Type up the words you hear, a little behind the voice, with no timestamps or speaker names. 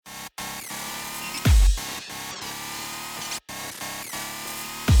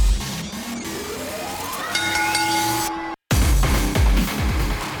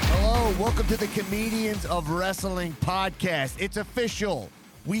the Comedians of Wrestling podcast. It's official.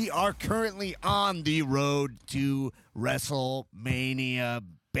 We are currently on the road to WrestleMania,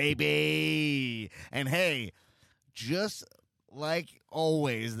 baby. And hey, just like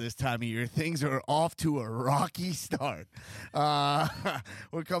always this time of year, things are off to a rocky start.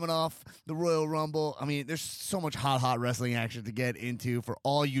 We're coming off the Royal Rumble. I mean, there's so much hot wrestling action to get into for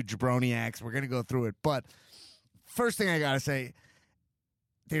all you jabroniacs. We're going to go through it. But first thing I got to say,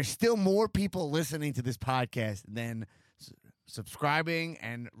 there's still more people listening to this podcast than subscribing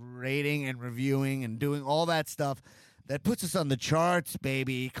and rating and reviewing and doing all that stuff that puts us on the charts,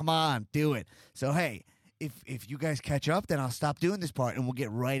 baby. Come on, do it. So, hey, if you guys catch up, then I'll stop doing this part and we'll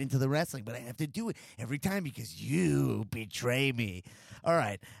get right into the wrestling. But I have to do it every time because you betray me. All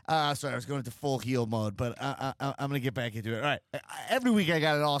right. Sorry, I was going into full heel mode, but I'm going to get back into it. All right. Every week I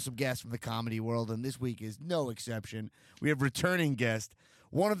got an awesome guest from the comedy world, and this week is no exception. We have returning guest,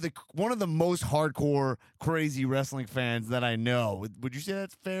 one of the most hardcore, crazy wrestling fans that I know. Would you say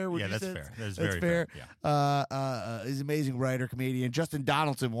that's fair? Yeah, that's fair. That's very fair. Yeah. He's an amazing writer, comedian. Justin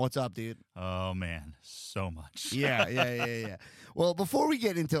Donaldson, what's up, dude? Oh, man, so much. Yeah. Well, before we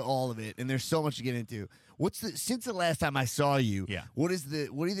get into all of it, and there's so much to get into, since the last time I saw you, what do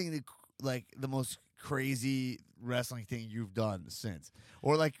you think the most crazy wrestling thing you've done since?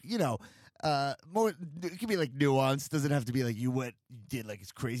 Or more, it could be like nuanced. Doesn't have to be like you did like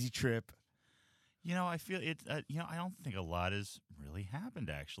this crazy trip. I feel it. I don't think a lot has really happened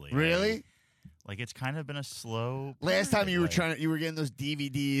actually. Really? It's kind of been a slow. Last time you were getting those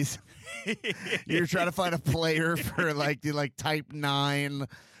DVDs. You were trying to find a player for the Type 9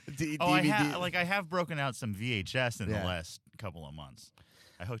 DVD. I have broken out some VHS in the last couple of months.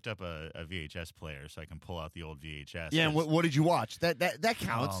 I hooked up a VHS player so I can pull out the old VHS. Yeah, and what did you watch? That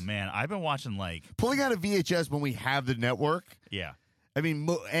counts. Oh man, I've been watching pulling out a VHS when we have the network. Yeah, I mean,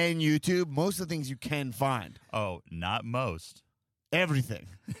 and YouTube. Most of the things you can find. Oh, not most. Everything.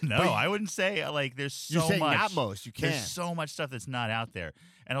 No, I wouldn't say there's so you're saying much. Not most. You can. There's so much stuff that's not out there,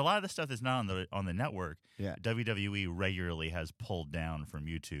 and a lot of the stuff that's not on the network. Yeah. WWE regularly has pulled down from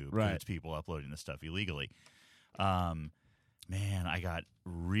YouTube. Right. It's people uploading the stuff illegally. Man, I got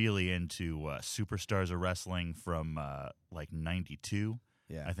really into Superstars of Wrestling from '92.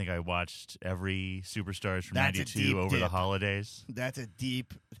 Yeah, I think I watched every Superstars from That's '92 over the holidays. That's a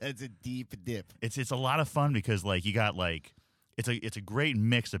deep dip. It's a lot of fun because you got it's a great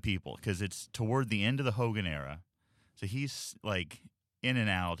mix of people because it's toward the end of the Hogan era, so he's in and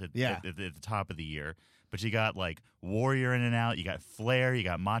out at the top of the year. But you got Warrior in and out. You got Flair. You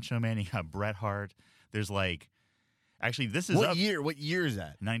got Macho Man. You got Bret Hart. There's actually, this is What year is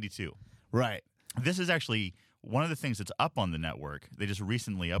that? 92. Right. This is actually one of the things that's up on the network. They just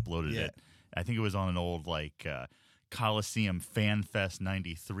recently uploaded it. I think it was on an old Coliseum Fan Fest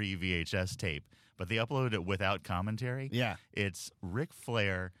 93 VHS tape, but they uploaded it without commentary. Yeah. It's Ric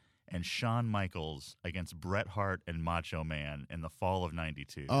Flair and Shawn Michaels against Bret Hart and Macho Man in the fall of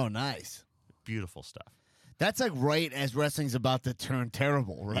 92. Oh, nice. Beautiful stuff. That's right as wrestling's about to turn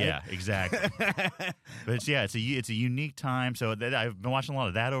terrible, right? Yeah, exactly. But it's a unique time. So I've been watching a lot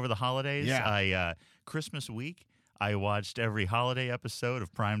of that over the holidays. Yeah. Christmas week, I watched every holiday episode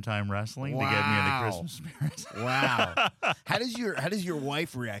of Primetime Wrestling to get me in the Christmas spirit. Wow. How does your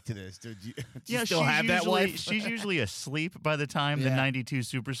wife react to this? Do you still have that wife? She's usually asleep by the time the 92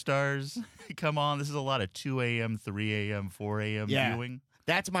 Superstars come on. This is a lot of 2 a.m., 3 a.m., 4 a.m. viewing.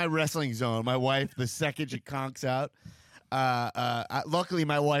 That's my wrestling zone. My wife, the second she conks out, luckily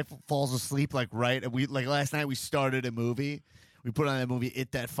my wife falls asleep right. We last night we started a movie. We put on that movie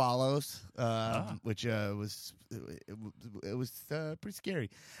It That Follows, which was pretty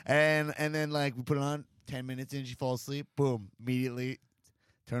scary. And then we put it on 10 minutes in, she falls asleep. Boom, immediately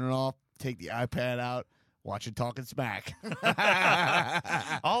turn it off. Take the iPad out. Watching Talking Smack.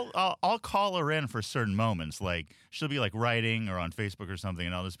 I'll call her in for certain moments. She'll be writing or on Facebook or something,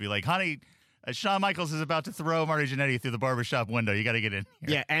 and I'll just be like, honey, Shawn Michaels is about to throw Marty Jannetty through the barbershop window. You got to get in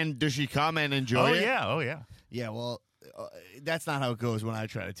here. Yeah, and does she come and enjoy it? Oh, yeah. Yeah, well, that's not how it goes when I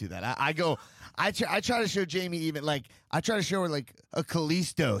try to do that. I try to show Jamie I try to show her a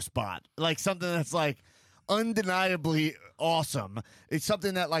Kalisto spot. Something that's undeniably awesome. It's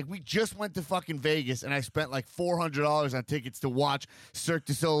something that we just went to fucking Vegas and I spent $400 on tickets to watch Cirque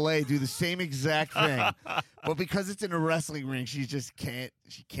du Soleil do the same exact thing. But because it's in a wrestling ring, she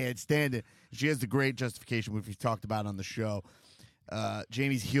can't stand it. She has the great justification, which we talked about on the show.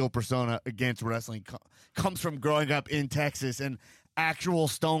 Jamie's heel persona against wrestling comes from growing up in Texas and actual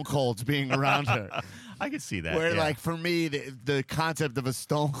Stone Colds being around her. I could see that. Where for me, the concept of a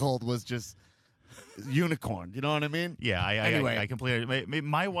Stone Cold was just unicorn. You know what I mean? Yeah, Anyway. I completely.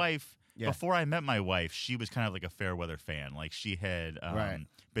 My wife before I met my wife, she was kind of like a fair weather fan. Like she had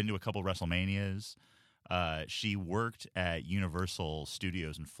been to a couple WrestleManias. She worked at Universal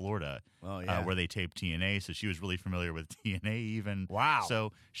Studios in Florida, where they taped TNA, so she was really familiar with TNA even. Wow.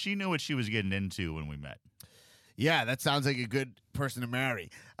 So she knew what she was getting into when we met. Yeah, that sounds like a good person to marry.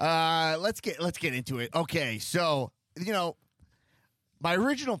 Let's get into it. Okay, so, my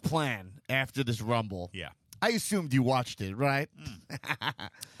original plan after this Rumble, I assumed you watched it, right?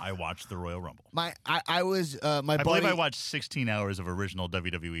 I watched the Royal Rumble. I believe I watched 16 hours of original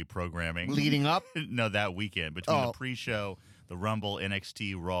WWE programming leading up. No, that weekend between the pre-show, the Rumble,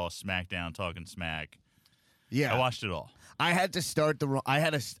 NXT, Raw, SmackDown, Talking Smack. Yeah, I watched it all. I had to start I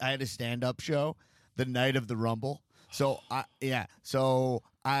had a stand-up show the night of the Rumble. So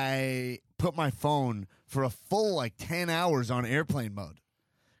I put my phone for a full 10 hours on airplane mode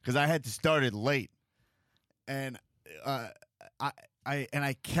because I had to start it late. And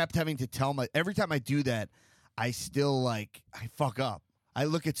I kept having to tell every time I do that, I still I fuck up. I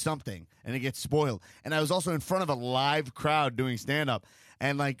look at something and it gets spoiled. And I was also in front of a live crowd doing stand up.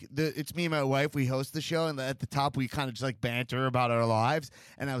 And it's me and my wife, we host the show, and at the top we kind of just banter about our lives.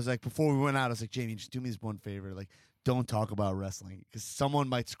 And I was before we went out, I was like, Jamie, just do me this one favor, don't talk about wrestling because someone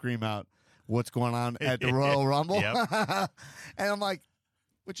might scream out what's going on at the Royal Rumble. And I'm like,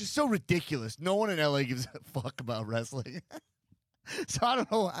 which is so ridiculous. No one in LA gives a fuck about wrestling. So I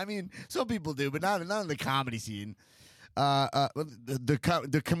don't know. I mean, some people do, but not in the comedy scene.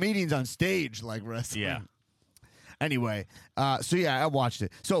 The comedians on stage like wrestling. Yeah. Anyway, I watched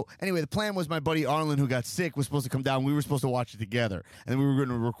it. So anyway, the plan was my buddy Arlen, who got sick, was supposed to come down. We were supposed to watch it together, and then we were going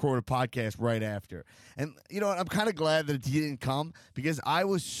to record a podcast right after. And you know what? I'm kind of glad that he didn't come because I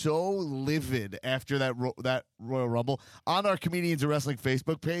was so livid after that Royal Rumble. On our Comedians of Wrestling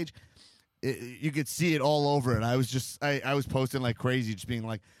Facebook page, you could see it all over it. I was posting like crazy, just being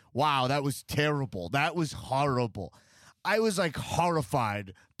like, "Wow, that was terrible. That was horrible." I was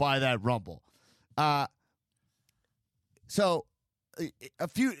horrified by that Rumble. So, and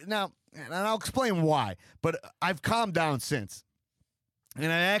I'll explain why, but I've calmed down since.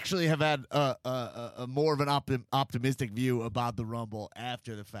 And I actually have had a more of an optimistic view about the Rumble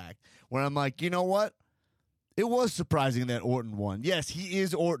after the fact, where I'm like, you know what? It was surprising that Orton won. Yes, he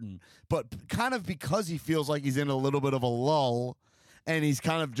is Orton, but kind of because he feels like he's in a little bit of a lull, and he's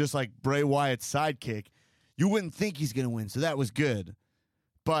kind of just like Bray Wyatt's sidekick, you wouldn't think he's going to win, so that was good.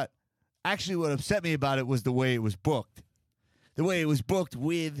 But actually what upset me about it was the way it was booked. The way it was booked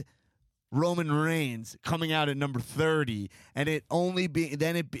with Roman Reigns coming out at number 30, and it only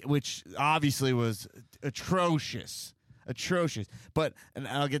which obviously was atrocious. But, and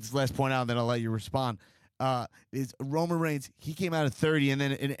I'll get this last point out, and then I'll let you respond. Is Roman Reigns, he came out at 30, and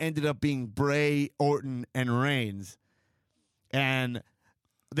then it ended up being Bray, Orton, and Reigns. And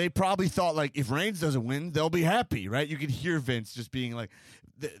they probably thought, if Reigns doesn't win, they'll be happy, right? You could hear Vince just being like,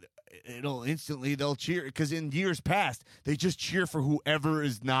 they'll cheer, because in years past, they just cheer for whoever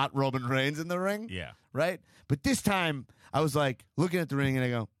is not Roman Reigns in the ring. Yeah. Right? But this time, I was looking at the ring, and I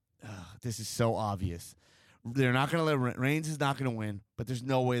go, this is so obvious. They're not going to let Reigns is not going to win, but there's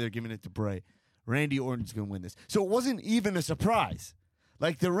no way they're giving it to Bray. Randy Orton's going to win this. So it wasn't even a surprise.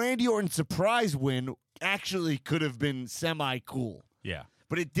 The Randy Orton surprise win actually could have been semi-cool. Yeah.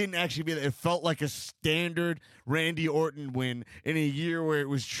 But it didn't actually be that. It felt like a standard Randy Orton win in a year where it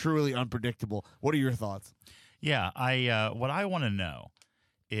was truly unpredictable. What are your thoughts? Yeah, what I want to know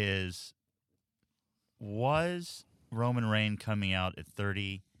is, was Roman Reigns coming out at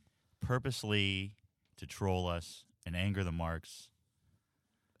 30 purposely to troll us and anger the marks?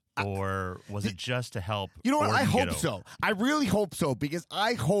 Or was it just to help? You know what? Orton I hope so. I really hope so, because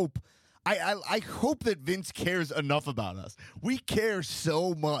I hope that Vince cares enough about us. We care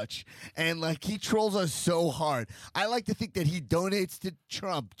so much, and he trolls us so hard. I like to think that he donates to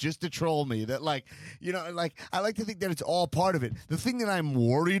Trump just to troll me. That I like to think that it's all part of it. The thing that I'm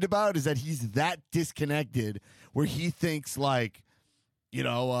worried about is that he's that disconnected, where he thinks that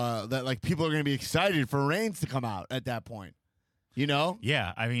people are going to be excited for Reigns to come out at that point.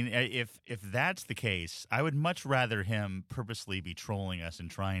 Yeah, I mean, if that's the case, I would much rather him purposely be trolling us and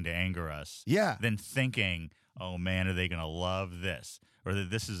trying to anger us than thinking, oh man, are they going to love this, or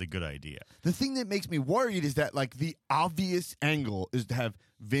that this is a good idea. The thing that makes me worried is that the obvious angle is to have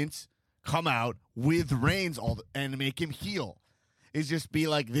Vince come out with Reigns and make him heel. Is just be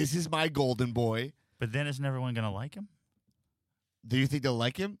like, this is my golden boy. But then isn't everyone going to like him? Do you think they'll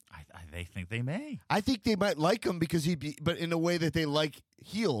like him? They think they may. I think they might like him because but in a way that they like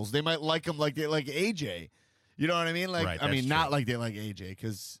heels. They might like him like they like AJ. You know what I mean? Right, not true. like they like AJ,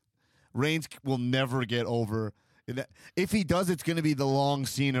 because Reigns will never get over If he does, it's going to be the long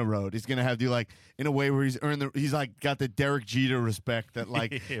Cena road. He's going to have to do like in a way where he's like got the Derek Jeter respect that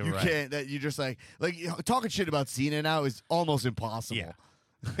like you right. can't, that you just like talking shit about Cena now is almost impossible. Yeah.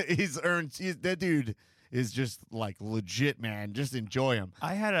 That dude is just like legit, man. Just enjoy him.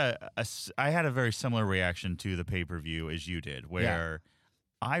 I had a very similar reaction to the pay-per-view as you did, where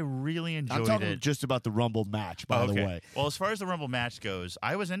I really enjoyed I'm talking it. just about the Rumble match, by the way. Well, as far as the Rumble match goes,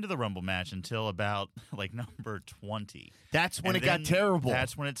 I was into the Rumble match until about like number 20. That's when it got terrible.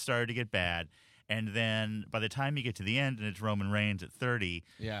 That's when it started to get bad. And then by the time you get to the end and it's Roman Reigns at 30.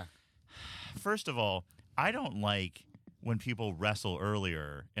 Yeah. First of all, I don't like when people wrestle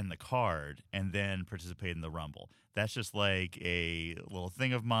earlier in the card and then participate in the Rumble. That's just like a little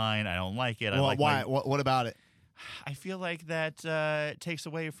thing of mine. I don't like it. Well, why? What about it? I feel like that takes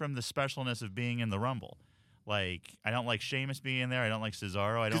away from the specialness of being in the Rumble. Like, I don't like Sheamus being there. I don't like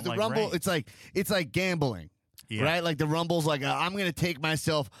Cesaro. I don't like Rumble. Reigns. It's like gambling, right? Like the Rumble's like I'm going to take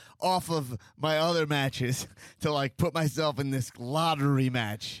myself off of my other matches to like put myself in this lottery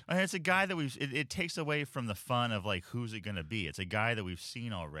match. And it's a guy that it takes away from the fun of like who's it going to be. It's a guy that we've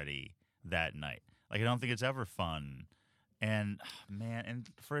seen already that night. Like I don't think it's ever fun. And man, and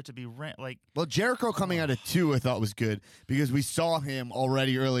for it to be well, Jericho coming out of 2, I thought was good because we saw him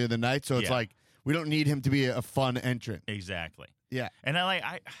already earlier in the night, so it's like we don't need him to be a fun entrant. Exactly. Yeah, and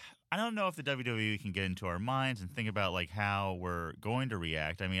I don't know if the WWE can get into our minds and think about like how we're going to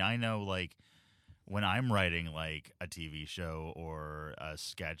react. I mean, I know like when I'm writing like a TV show or a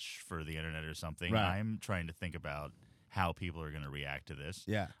sketch for the internet or something, right. I'm trying to think about how people are going to react to this.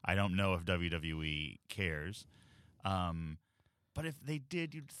 Yeah, I don't know if WWE cares. But if they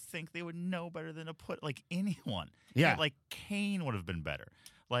did, you'd think they would know better than to put like anyone. Yeah, like Kane would have been better.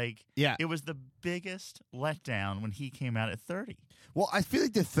 Like, it was the biggest letdown when he came out at 30. Well, I feel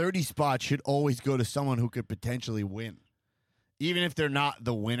like the 30 spot should always go to someone who could potentially win, even if they're not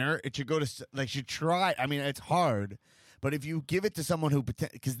the winner. It should go to should try. I mean, it's hard, but if you give it to someone who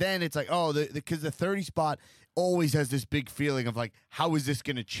because then it's like because the 30 spot always has this big feeling of like how is this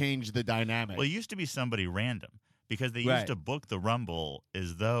going to change the dynamic? Well, it used to be somebody random. Because they used to book the Rumble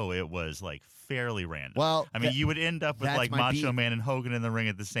as though it was like fairly random. Well, I mean, you would end up with like Macho Man and Hogan in the ring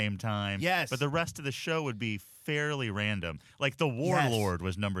at the same time. Yes. But the rest of the show would be fairly random. Like the Warlord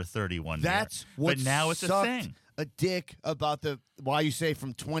was number 31. That's what but now it's a thing. A dick about why you say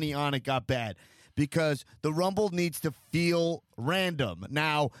from 20 on it got bad. Because the Rumble needs to feel random.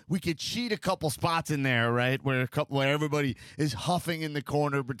 Now, we could cheat a couple spots in there, right, where everybody is huffing in the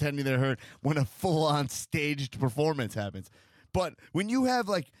corner, pretending they're hurt, when a full-on staged performance happens. But when you have,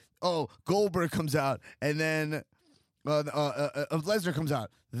 like, Goldberg comes out, and then Lesnar comes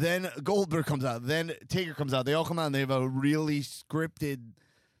out, then Goldberg comes out, then Taker comes out, they all come out, and they have a really scripted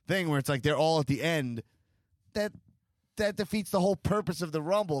thing where it's like they're all at the end, that defeats the whole purpose of the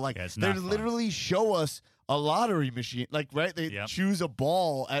Rumble. Like they literally show us a lottery machine. Like they choose a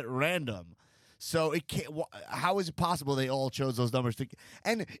ball at random. So it can't. How is it possible they all chose those numbers?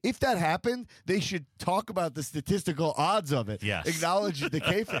 And if that happened, they should talk about the statistical odds of it. Yes, acknowledge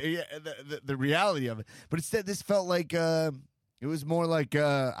the reality of it. But instead, this felt like it was more like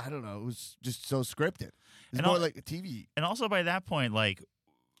I don't know. It was just so scripted. It's more like a TV. And also by that point, like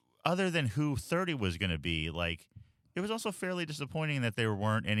other than who 30 was going to be, like. It was also fairly disappointing that there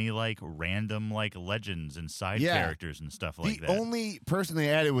weren't any like random like legends and side characters and stuff like that. The only person they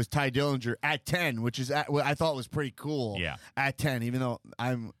added was Ty Dillinger at 10, which is I thought was pretty cool. Yeah, at 10, even though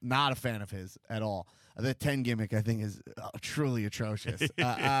I'm not a fan of his at all. The 10 gimmick I think is truly atrocious.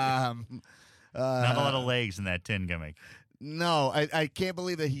 Not a lot of legs in that 10 gimmick. No, I can't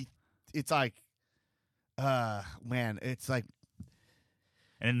believe that it's like, man, it's like.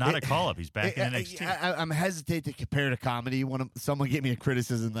 And not a call-up. He's back in NXT. I'm hesitant to compare to comedy. Someone gave me a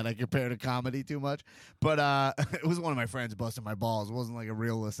criticism that I compare to comedy too much. But it was one of my friends busting my balls. It wasn't like a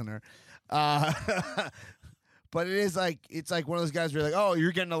real listener. But it's like one of those guys where you're like, oh,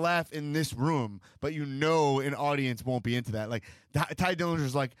 you're getting a laugh in this room, but an audience won't be into that. Like Ty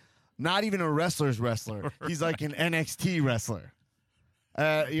Dillinger's like not even a wrestler's wrestler. Right. He's like an NXT wrestler.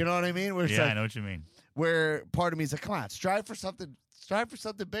 You know what I mean? I know what you mean. Where part of me is like, come on, strive for something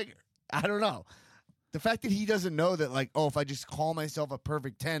bigger. I don't know. The fact that he doesn't know that, like, if I just call myself a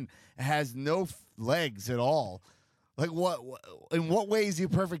perfect 10, it has no legs at all. Like, in what way is he a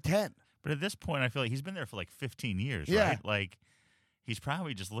perfect 10? But at this point, I feel like he's been there for like 15 years, yeah. Right? Like, he's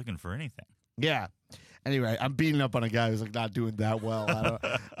probably just looking for anything. Yeah. Anyway, I'm beating up on a guy who's like not doing that well.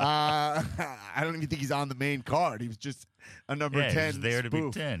 I don't even think he's on the main card. He was just a number 10. He was there spoof.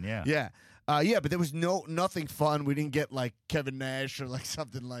 to be 10. Yeah. Yeah. Yeah, but there was nothing fun. We didn't get like Kevin Nash or like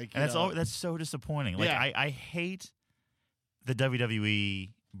something like. And that's so disappointing. Like I hate the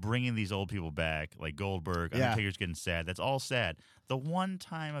WWE bringing these old people back, like Goldberg. Undertaker's getting sad. That's all sad. The one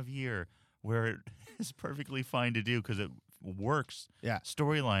time of year where it is perfectly fine to do because it works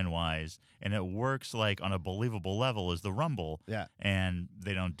storyline wise and it works like on a believable level is the Rumble. Yeah. And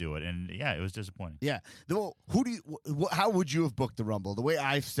they don't do it. And it was disappointing. Yeah. How would you have booked the Rumble? The way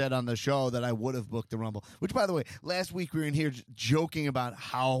I've said on the show that I would have booked the Rumble, which by the way, last week we were in here joking about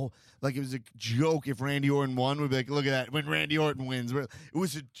how like it was a joke if Randy Orton won. We'd be like, look at that. When Randy Orton wins,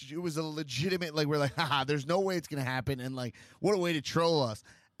 it was a legitimate, like, we're like, haha, there's no way it's going to happen. And like, what a way to troll us.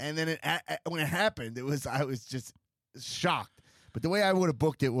 And then when it happened, I was just shocked. But the way I would have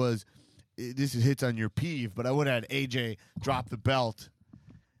booked it was, this hits on your peeve, but I would have had AJ drop the belt.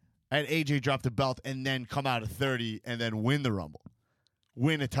 I had AJ drop the belt and then come out of 30 and then win the Rumble.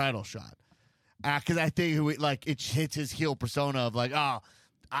 Win a title shot. Because I think it hits his heel persona of like, I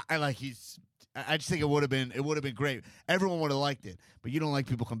just think it would have been great. Everyone would have liked it. But you don't like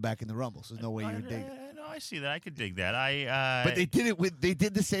people come back in the Rumble, so there's no way you would dig it. No, I see that. I could dig that. But they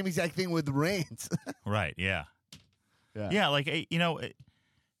did the same exact thing with Reigns. Right, yeah. Yeah, like,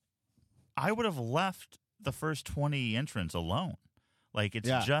 I would have left the first 20 entrants alone. Like, it's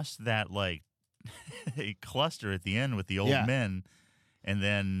just that, like, a cluster at the end with the old men and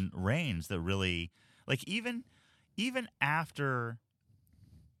then Reigns that really, like, even after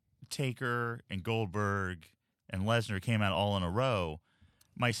Taker and Goldberg and Lesnar came out all in a row,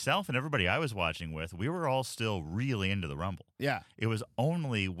 myself and everybody I was watching with, we were all still really into the Rumble. Yeah. It was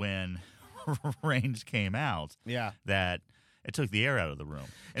only when Reigns came out that it took the air out of the room.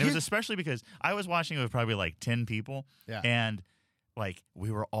 And it was especially because I was watching it with probably like 10 people. Yeah. And like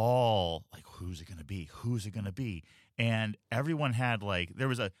we were all like, who's it going to be? Who's it going to be? And everyone had like, there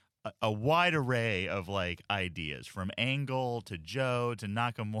was a wide array of like ideas from Angle to Joe to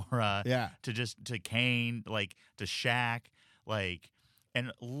Nakamura to Kane, like to Shaq, like,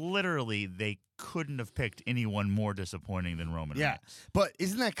 and literally they couldn't have picked anyone more disappointing than Roman Reigns. But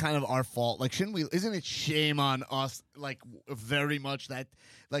isn't that kind of our fault? Like, isn't it shame on us, like, very much that,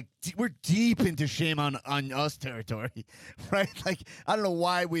 like, we're deep into shame on us territory, right? Like, I don't know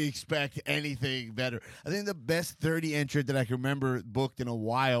why we expect anything better. I think the best 30 entrant that I can remember booked in a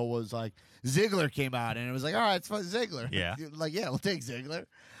while was, like, Ziggler came out, and it was like, all right, it's fun, Ziggler. Yeah. Like, yeah, we'll take Ziggler.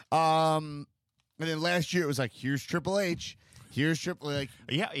 And then last year it was like, here's Triple H. Here's Triple H.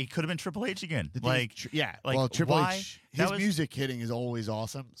 Yeah, he could have been Triple H again. Like Triple H, his music hitting is always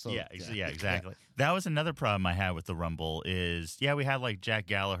awesome. So yeah, exactly. That was another problem I had with the Rumble is, we had like Jack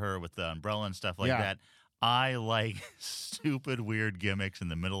Gallagher with the umbrella and stuff like that. I like stupid, weird gimmicks in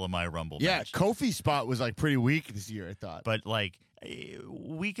the middle of my Rumble match. Kofi's spot was like pretty weak this year, I thought. But like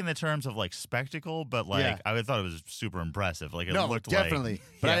weak in the terms of like spectacle, but like I thought it was super impressive. Like it looked definitely. Like,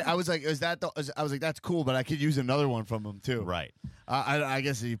 but I was like, I was like, that's cool, but I could use another one from him too. Right. I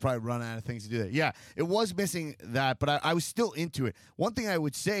guess you probably run out of things to do that. Yeah, it was missing that, but I was still into it. One thing I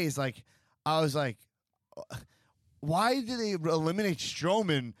would say is like, I was like, why did they eliminate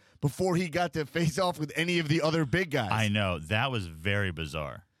Strowman before he got to face off with any of the other big guys? I know. That was very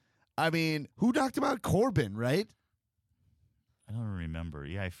bizarre. I mean, who knocked him out? Corbin, right? I don't remember.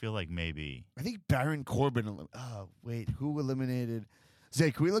 Yeah, I feel like maybe. I think Baron Corbin. Who eliminated?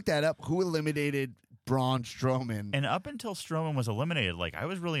 Zay, can we look that up? Who eliminated Braun Strowman? And up until Strowman was eliminated, like I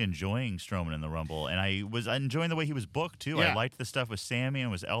was really enjoying Strowman in the Rumble, and I was enjoying the way he was booked too. I liked the stuff with Sammy and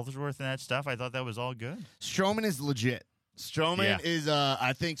with Ellsworth and that stuff. I thought that was all good. Strowman is legit. Strowman is,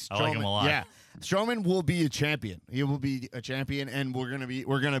 I think Strowman. I like him a lot. Yeah, Strowman will be a champion. He will be a champion, and we're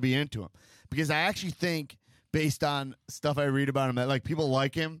gonna be into him because I actually think, based on stuff I read about him, that like people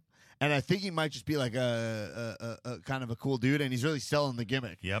like him, and I think he might just be like a kind of a cool dude, and he's really selling the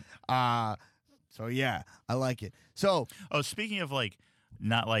gimmick. Yep. So yeah, I like it. So, speaking of like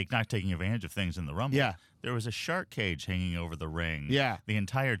not taking advantage of things in the Rumble, there was a shark cage hanging over the ring, the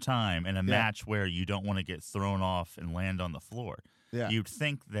entire time in a match where you don't want to get thrown off and land on the floor. Yeah, you'd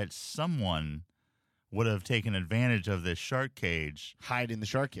think that someone would have taken advantage of this shark cage, hide in the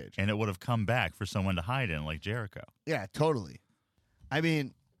shark cage, and it would have come back for someone to hide in, like Jericho. Yeah, totally. I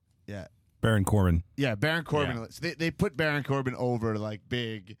mean, Baron Corbin. Yeah, Baron Corbin. Yeah. So they put Baron Corbin over like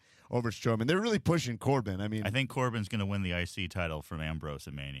big over Strowman. They're really pushing Corbin. I mean, I think Corbin's going to win the IC title from Ambrose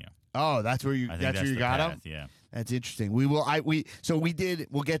at Mania. Oh, that's where you got him. Yeah, that's interesting. We will. We'll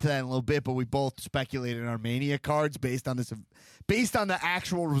get to that in a little bit, but we both speculated our Mania cards based on the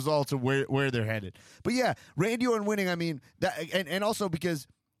actual results of where they're headed. But yeah, Randy Orton winning. I mean that, and also because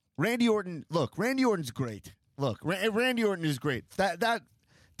Randy Orton's great. Look, Randy Orton is great. That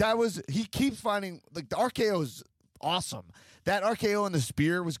he keeps finding, like, the RKO is awesome. That RKO and the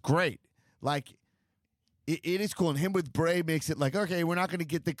spear was great. Like, it is cool. And him with Bray makes it like, okay, we're not going to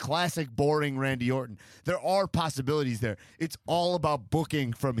get the classic boring Randy Orton. There are possibilities there. It's all about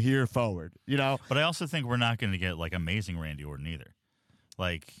booking from here forward, you know? But I also think we're not going to get, like, amazing Randy Orton either.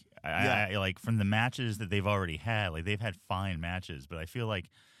 Like, I like, from the matches that they've already had, like, they've had fine matches, but I feel like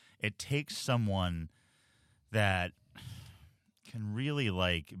it takes someone that can really,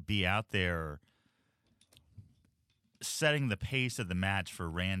 like, be out there setting the pace of the match for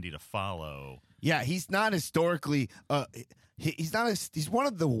Randy to follow. Yeah, he's not historically. He's one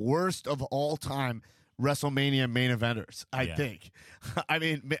of the worst of all time WrestleMania main eventers. I think. I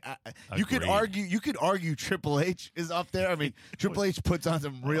mean, you could argue Triple H is up there. I mean, Triple H puts on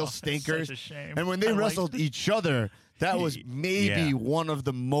some real stinkers. Such a shame. And when they wrestled each other, that was maybe one of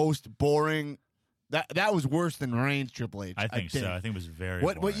the most boring. That was worse than Reigns Triple H. I think so. I think it was very.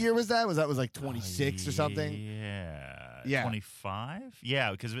 What year was that? Was like 26 or something? Yeah. 25?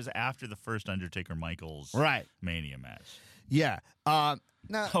 Yeah, because it was after the first Undertaker Michaels Mania match. Yeah. And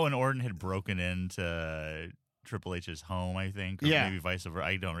Orton had broken into Triple H's home, I think. Or maybe vice versa.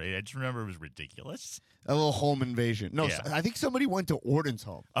 I just remember it was ridiculous. A little home invasion. No, I think somebody went to Orton's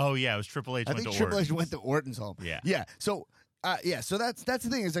home. Oh, yeah. It was Triple H went to Orton's. Triple H went to Orton's home. Yeah. Yeah. So, so that's the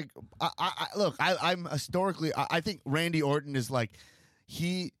thing. Is like, I'm historically, I think Randy Orton is like,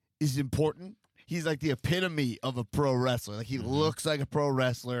 he is important. He's like the epitome of a pro wrestler. Like, he looks like a pro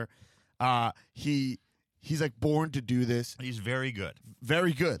wrestler. He's like born to do this. He's very good.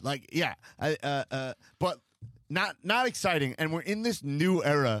 Very good. Like, yeah. But not exciting. And we're in this new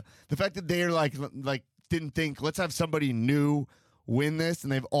era. The fact that they're like didn't think, let's have somebody new win this,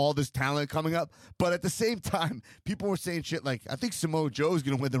 and they have all this talent coming up. But at the same time, people were saying shit like, I think Samoa Joe's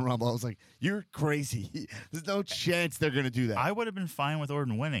going to win the Rumble. I was like, you're crazy. There's no chance they're going to do that. I would have been fine with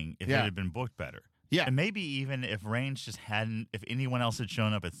Orton winning if it had been booked better. Yeah. And maybe even if Reigns just hadn't, if anyone else had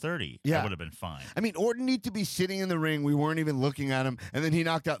shown up at 30, I would have been fine. I mean, Orton needed to be sitting in the ring. We weren't even looking at him. And then he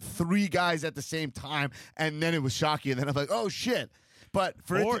knocked out 3 guys at the same time. And then it was shocking. And then I'm like, oh, shit. But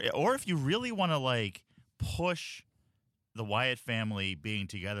or if you really want to, like, push the Wyatt family being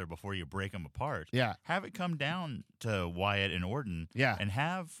together before you break them apart, have it come down to Wyatt and Orton, and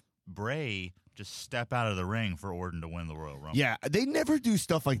have Bray just step out of the ring for Orton to win the Royal Rumble. Yeah, they never do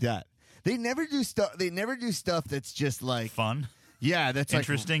stuff like that. They never do stuff that's just like fun. Yeah, that's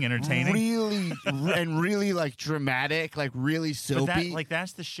interesting, like entertaining, really like dramatic, like really soapy.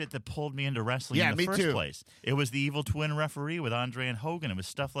 That's the shit that pulled me into wrestling in the first place. It was the evil twin referee with Andre and Hogan. It was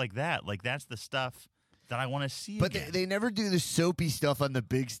stuff like that. Like, that's the stuff that I want to see. But again. They never do the soapy stuff on the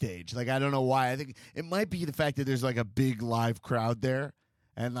big stage. Like, I don't know why. I think it might be the fact that there's like a big live crowd there,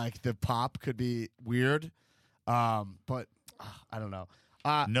 and like the pop could be weird. But I don't know.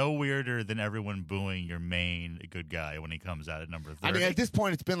 No weirder than everyone booing your main good guy when he comes out at number 30. I mean, at this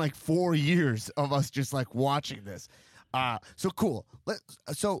point, it's been like 4 years of us just like watching this. So cool.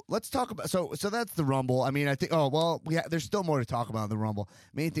 Let's talk about so that's the Rumble. I mean, I think there's still more to talk about in the Rumble.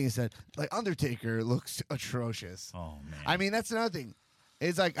 Main thing is that like Undertaker looks atrocious. Oh man. I mean, that's another thing.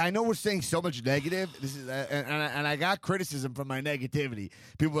 It's like, I know we're saying so much negative. This is and I got criticism from my negativity.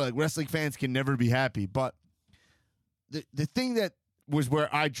 People are like, wrestling fans can never be happy, but the thing that was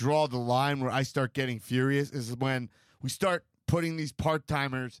where I draw the line, where I start getting furious, is when we start putting these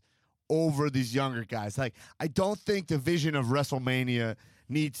part-timers over these younger guys. Like, I don't think the vision of WrestleMania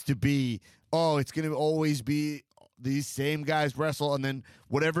needs to be, it's going to always be these same guys wrestle, and then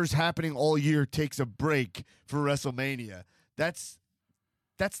whatever's happening all year takes a break for WrestleMania. That's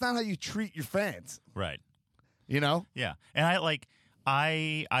not how you treat your fans. Right. You know? Yeah. And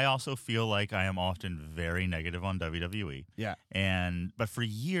I also feel like I am often very negative on WWE. Yeah. But for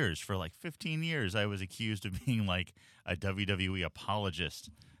years, for like 15 years, I was accused of being like a WWE apologist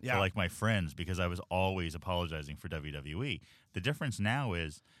for like my friends, because I was always apologizing for WWE. The difference now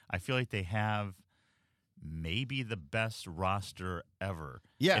is I feel like they have maybe the best roster ever.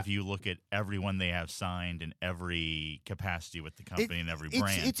 Yeah. If you look at everyone they have signed in every capacity with the company and every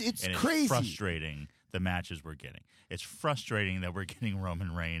brand. It's and crazy. It's frustrating the matches we're getting. It's frustrating that we're getting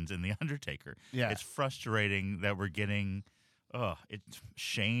Roman Reigns and The Undertaker. Yeah. It's frustrating that we're getting it's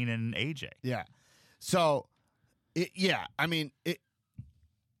Shane and AJ. Yeah. So I mean, it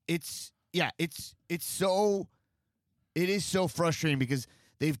is so frustrating because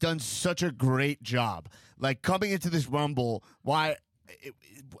they've done such a great job. Like, coming into this Rumble, I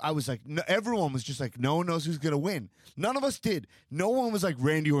was like, everyone was just like, no one knows who's going to win. None of us did. No one was like,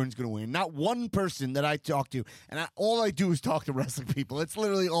 Randy Orton's going to win. Not one person that I talked to. And all I do is talk to wrestling people. It's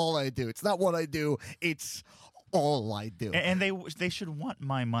literally all I do. It's not what I do. It's all I do. And they should want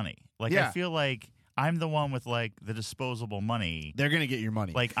my money. Like, I feel like I'm the one with, like, the disposable money. They're going to get your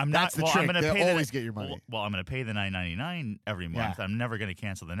money. Like, I'm That's not. the trick. I'm going to pay always get your money. Well, I'm going to pay the $9.99 every month. I'm never going to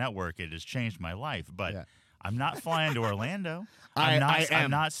cancel the network. It has changed my life. But I'm not flying to Orlando. I'm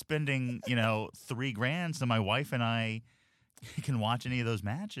not spending, $3,000 so my wife and I can watch any of those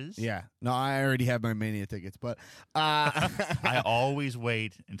matches. Yeah. No, I already have my Mania tickets, but I always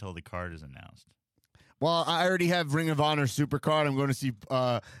wait until the card is announced. Well, I already have Ring of Honor Supercard. I'm going to see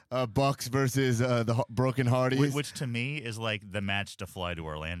Bucks versus the Broken Hardys. Which to me is like the match to fly to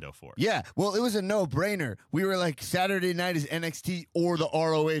Orlando for. Yeah. Well, it was a no-brainer. We were like, Saturday night is NXT or the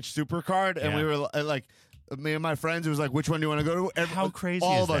ROH Supercard, and we were like, me and my friends, it was like, which one do you want to go to? How crazy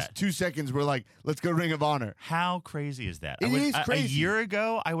all is of us, that? 2 seconds, we're like, let's go Ring of Honor. How crazy is that? It is crazy. A year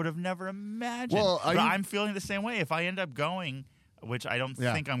ago, I would have never imagined. Well, I'm feeling the same way. If I end up going, which I don't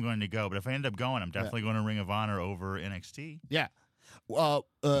think I'm going to go, but if I end up going, I'm definitely going to Ring of Honor over NXT. Yeah. How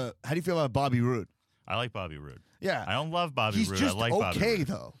do you feel about Bobby Roode? I like Bobby Roode. Yeah. I don't love Bobby Roode. He's just I like Bobby Roode.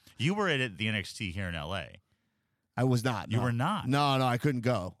 though. You were at the NXT here in L.A. I was not. You were not? No, I couldn't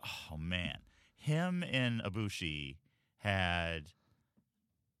go. Oh, man. Him and Ibushi had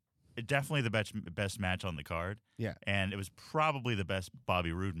definitely the best match on the card. Yeah. And it was probably the best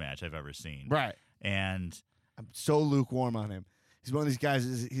Bobby Roode match I've ever seen. Right. And I'm so lukewarm on him. He's one of these guys.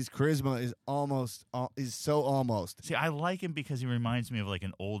 His charisma is so almost. See, I like him because he reminds me of like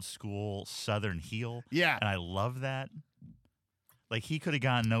an old school Southern heel. Yeah. And I love that. Like, he could have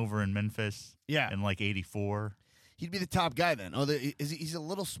gotten over in Memphis in like 84. He'd be the top guy then. Oh, he's a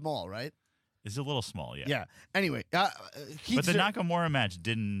little small, right? It's a little small, yeah. Yeah. Anyway, but the Nakamura match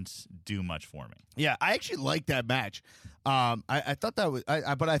didn't do much for me. Yeah, I actually liked that match. I thought that was,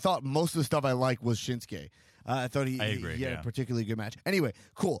 but I thought most of the stuff I liked was Shinsuke. I thought he had a particularly good match. Anyway,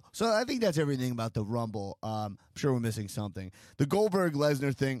 cool. So I think that's everything about the Rumble. I'm sure we're missing something. The Goldberg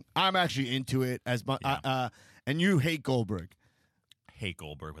Lesnar thing, I'm actually into it as much. And you hate Goldberg. Hate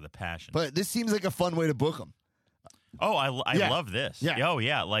Goldberg with a passion. But this seems like a fun way to book him. Oh, I love this. Yeah. Oh,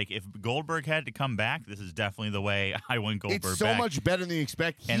 yeah. Like, if Goldberg had to come back, this is definitely the way I want Goldberg back. It's so much better than you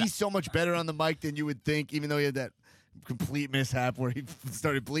expect. He's so much better on the mic than you would think, even though he had that complete mishap where he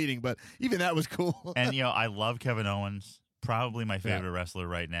started bleeding. But even that was cool. And, I love Kevin Owens. Probably my favorite wrestler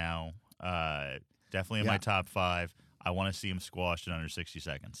right now. Definitely in my top 5. I want to see him squashed in under 60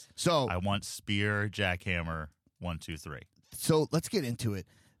 seconds. So I want spear, jackhammer, 1, 2, 3. So let's get into it.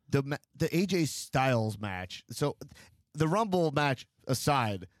 The AJ Styles match. So the Rumble match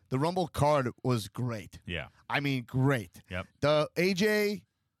aside, the Rumble card was great. Yeah. I mean, great. Yep. The AJ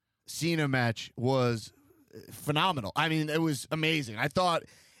Cena match was phenomenal. I mean, it was amazing. I thought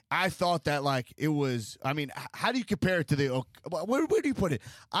that, like, it was, I mean, how do you compare it to the, where do you put it?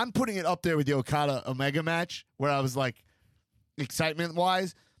 I'm putting it up there with the Okada Omega match, where I was like,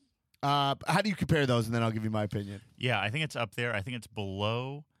 excitement-wise. How do you compare those? And then I'll give you my opinion. Yeah, I think it's up there. I think it's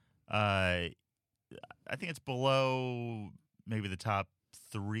below. I think it's below maybe the top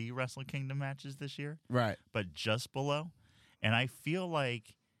 3 Wrestle Kingdom matches this year. Right. But just below. And I feel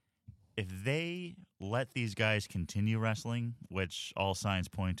like if they let these guys continue wrestling, which all signs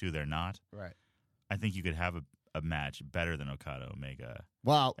point to they're not, right, I think you could have a match better than Okada Omega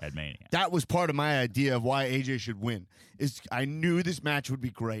at Mania. That was part of my idea of why AJ should win. Is I knew this match would be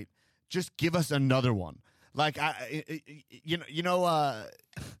great. Just give us another one. Like,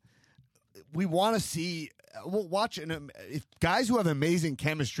 we want to see. We'll watch if guys who have amazing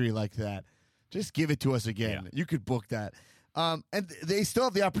chemistry like that, just give it to us again. Yeah. You could book that. And they still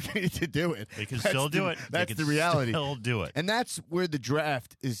have the opportunity to do it. They can still do it. That's the reality. Still do it. And that's where the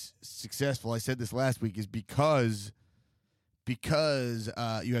draft is successful. I said this last week, is because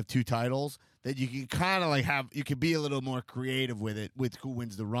you have 2 titles that you can kind of like you can be a little more creative with it, with who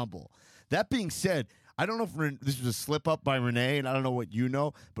wins the Rumble. That being said, I don't know if this was a slip up by Renee, and I don't know what you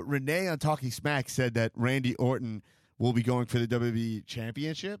know, but Renee on Talking Smack said that Randy Orton will be going for the WWE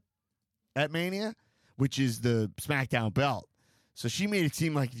Championship at Mania, which is the SmackDown belt. So she made it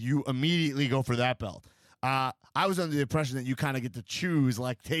seem like you immediately go for that belt. I was under the impression that you kind of get to choose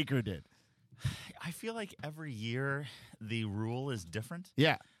like Taker did. I feel like every year the rule is different.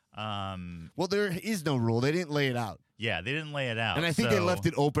 Yeah. Well, there is no rule. They didn't lay it out. Yeah, they didn't lay it out. And I think they left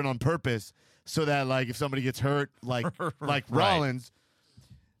it open on purpose so that, like, if somebody gets hurt, like like Rollins,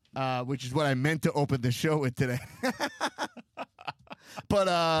 which is what I meant to open the show with today. But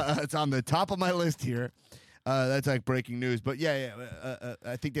it's on the top of my list here. That's like breaking news. But,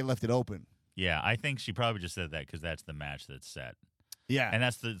 I think they left it open. Yeah, I think she probably just said that because that's the match that's set. Yeah. And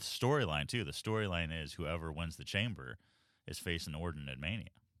that's the storyline, too. The storyline is whoever wins the Chamber is facing Orton at Mania.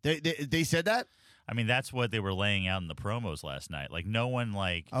 They said that? I mean, that's what they were laying out in the promos last night. Like, no one,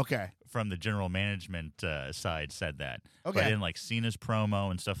 from the general management side said that. Okay. But in, Cena's promo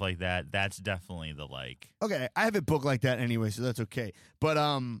and stuff like that, that's definitely the, Okay, I have it booked like that anyway, so that's okay. But,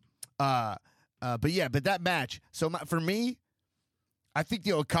 but that match. So, for me, I think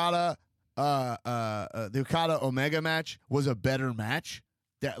the Okada Omega match was a better match.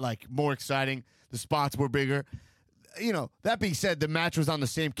 That, more exciting. The spots were bigger. That being said, the match was on the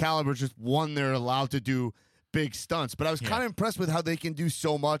same caliber, just one they're allowed to do big stunts. But I was kind of impressed with how they can do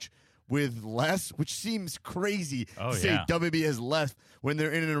so much with less, which seems crazy to say WB has less when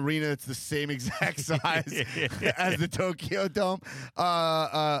they're in an arena that's the same exact size as the Tokyo Dome.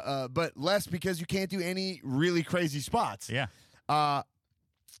 But less because you can't do any really crazy spots. Yeah.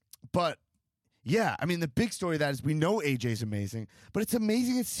 But yeah, I mean, the big story of that is we know AJ's amazing, but it's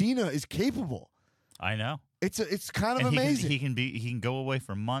amazing that Cena is capable. I know. It's kind of amazing. He can go away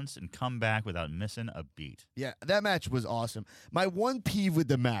for months and come back without missing a beat. Yeah, that match was awesome. My one peeve with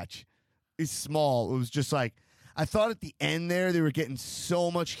the match is small. It was just I thought at the end there they were getting so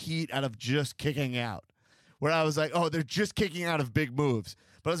much heat out of just kicking out. Where I was like, oh, they're just kicking out of big moves.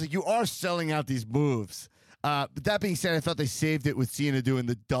 But I was like, you are selling out these moves. But that being said, I thought they saved it with Cena doing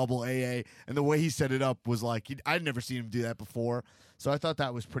the double AA, and the way he set it up was I'd never seen him do that before. So I thought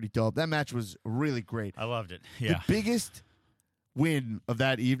that was pretty dope. That match was really great. I loved it. Yeah. The biggest win of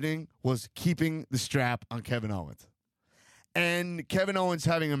that evening was keeping the strap on Kevin Owens. And Kevin Owens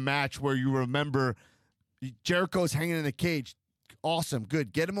having a match where you remember Jericho's hanging in the cage. Awesome.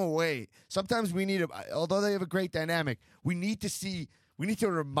 Good. Get him away. Sometimes we need, although they have a great dynamic, we need to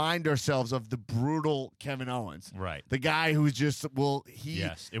remind ourselves of the brutal Kevin Owens. Right. The guy who's just,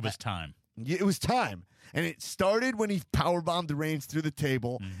 Yes, it was time. It was time. And it started when he powerbombed the Reigns through the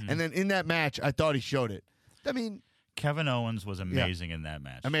table. Mm-hmm. And then in that match, I thought he showed it. I mean, Kevin Owens was amazing in that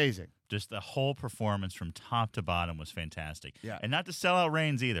match. Amazing. Just the whole performance from top to bottom was fantastic. Yeah. And not to sell out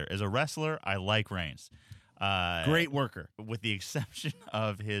Reigns either. As a wrestler, I like Reigns. Great worker. With the exception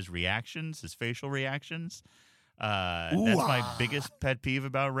of his reactions, his facial reactions. That's my biggest pet peeve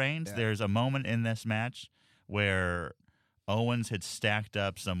about Reigns. Yeah. There's a moment in this match where Owens had stacked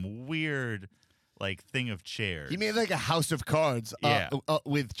up some weird thing of chairs. He made a house of cards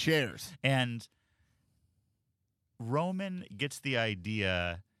with chairs. And Roman gets the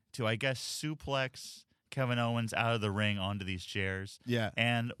idea to, I guess, suplex Kevin Owens out of the ring onto these chairs. Yeah.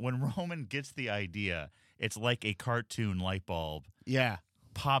 And when Roman gets the idea, it's like a cartoon light bulb. Yeah.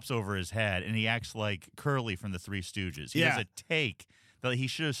 Pops over his head, and he acts like Curly from the Three Stooges. He has a take that he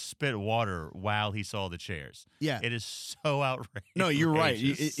should have spit water while he saw the chairs. Yeah. It is so outrageous. No, you're right.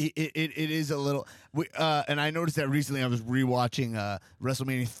 It is a little... and I noticed that recently I was rewatching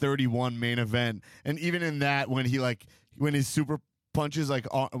WrestleMania 31 main event, and even in that, when when his super punches,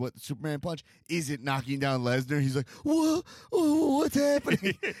 what Superman punch, isn't knocking down Lesnar, he's like, what's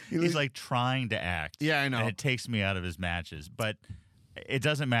happening? He's trying to act. Yeah, I know. And it takes me out of his matches, but... It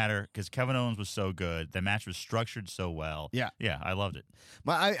doesn't matter because Kevin Owens was so good. The match was structured so well. Yeah, I loved it.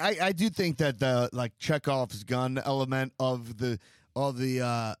 I do think that the Chekhov's gun element of the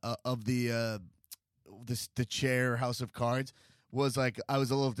chair House of Cards was I was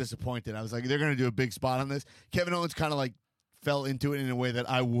a little disappointed. I was like, they're gonna do a big spot on this. Kevin Owens kind of fell into it in a way that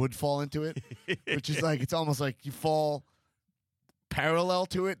I would fall into it, which is it's almost like you fall parallel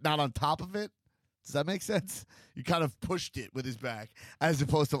to it, not on top of it. Does that make sense? You kind of pushed it with his back as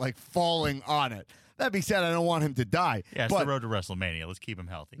opposed to falling on it. That being said, I don't want him to die. Yeah, it's the road to WrestleMania. Let's keep him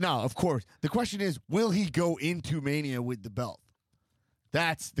healthy. No, of course. The question is, will he go into Mania with the belt?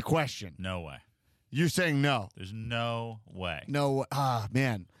 That's the question. No way. You're saying no. There's no way. No.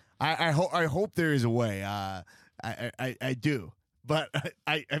 Man. I hope there is a way. I do. But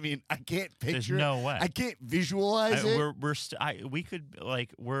I mean, I can't picture. There's no way. I can't visualize it.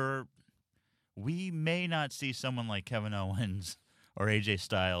 We may not see someone like Kevin Owens or AJ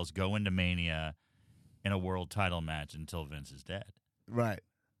Styles go into Mania in a world title match until Vince is dead. Right.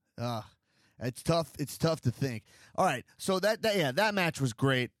 It's tough. It's tough to think. All right. So that match was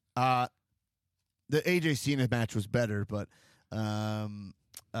great. The AJ Cena match was better, but and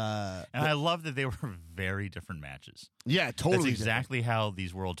I love that they were very different matches. Yeah, totally. That's exactly how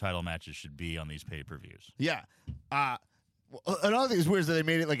these world title matches should be on these pay-per-views. Yeah. Another thing is weird is that they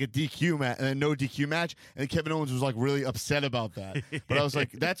made it a DQ match and a no DQ match, and Kevin Owens was really upset about that. But I was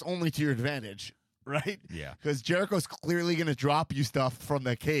like, that's only to your advantage, right? Yeah. Because Jericho's clearly going to drop you stuff from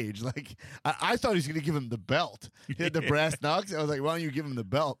the cage. I thought he was going to give him the belt. He had the brass knucks. I was like, why don't you give him the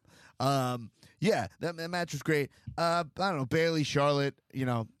belt? Yeah, that match was great. I don't know, Bayley, Charlotte,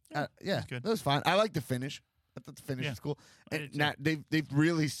 yeah, that was fine. I like the finish. thought the finish was cool. And now they've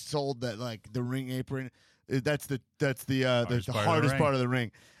really sold that like the ring apron. That's the hardest part of the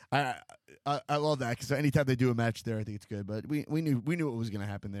ring. I love that because anytime they do a match there, I think it's good. But we knew what was going to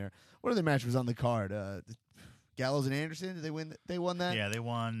happen there. What other match was on the card? Gallows and Anderson. Did they win? They won that. Yeah, they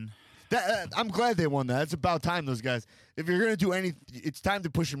won. I'm glad they won that. It's about time, those guys. If you're going to do anything, it's time to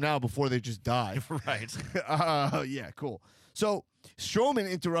push them now before they just die. Right. Yeah, cool. So Strowman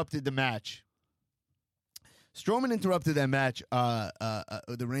interrupted the match. Strowman interrupted that match,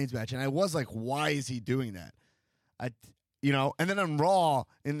 the Reigns match, and I was like, why is he doing that? And then on Raw,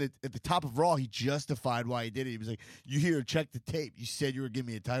 at the top of Raw, he justified why he did it. He was like, you here, check the tape. You said you were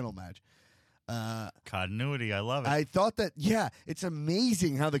giving me a title match. Continuity, I love it. I thought that, it's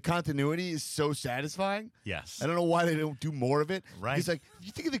amazing how the continuity is so satisfying. Yes. I don't know why they don't do more of it. Right. Because, like, if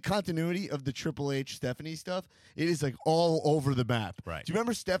you think of the continuity of the Triple H Stephanie stuff, it is, like, all over the map. Right. Do you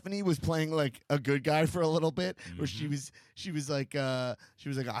remember Stephanie was playing, like, a good guy for a little bit? Where she was like, I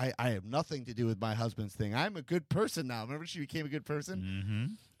have nothing to do with my husband's thing. I'm a good person now. Remember she became a good person? Mm-hmm.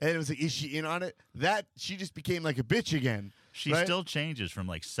 And it was like, is she in on it? That, she just became, like, a bitch again. She still changes from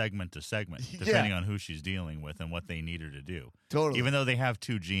like segment to segment, depending on who she's dealing with and what they need her to do. Totally. Even though they have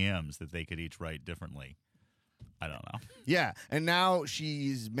two GMs that they could each write differently. I don't know. Yeah, and now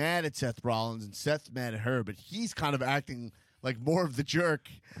she's mad at Seth Rollins, and Seth's mad at her, but he's kind of acting like more of the jerk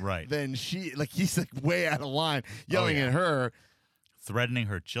than she. Like, he's like way out of line, yelling at her. Threatening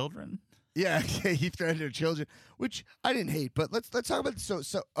her children? Yeah, he threatened her children, which I didn't hate, but let's talk about this.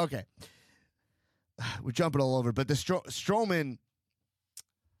 So okay. We're jumping all over, but the Strowman,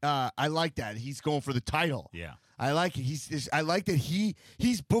 I like that he's going for the title. Yeah, I like it. I like that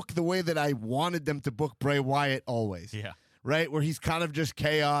he's booked the way that I wanted them to book Bray Wyatt always. Yeah, right, where he's kind of just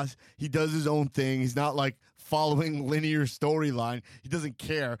chaos. He does his own thing. He's not like following linear storyline. He doesn't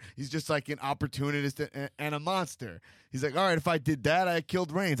care. He's just like an opportunist and a monster. He's like, all right, if I did that, I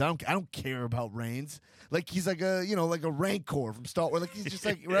killed Reigns. I don't care about Reigns. Like, he's like a Rancor from Star Wars. Like, he's just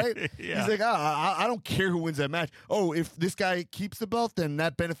like, right? Yeah. He's like, I don't care who wins that match. Oh, if this guy keeps the belt, then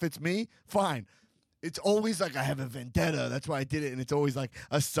that benefits me. Fine. It's always like I have a vendetta. That's why I did it. And it's always like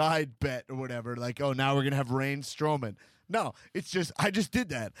a side bet or whatever. Like, oh, now we're going to have Reigns Strowman. No, it's just, I just did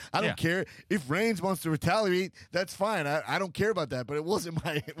that. I don't care. If Reigns wants to retaliate, that's fine. I don't care about that, but it wasn't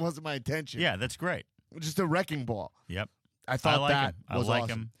my intention. Yeah, that's great. Just a wrecking ball. Yep. I thought that was I like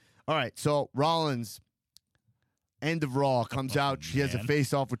awesome. him. All right, so Rollins, end of Raw, comes out. She has a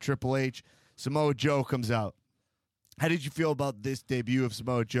face-off with Triple H. Samoa Joe comes out. How did you feel about this debut of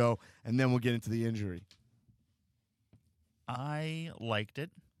Samoa Joe? And then we'll get into the injury. I liked it.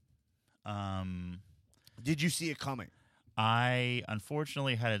 Did you see it coming? I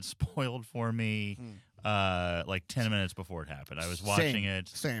unfortunately had it spoiled for me like 10 minutes before it happened. I was watching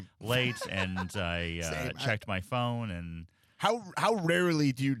it late, and I checked my phone. And how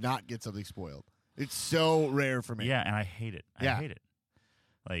rarely do you not get something spoiled? It's so rare for me. Yeah, and I hate it. I hate it.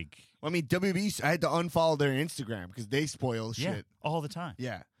 Like, I mean, WB, I had to unfollow their Instagram because they spoil shit all the time.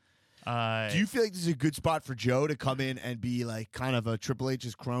 Yeah. Do you feel like this is a good spot for Joe to come in and be like kind of a Triple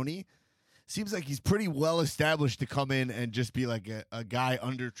H's crony? Seems like he's pretty well established to come in and just be like a guy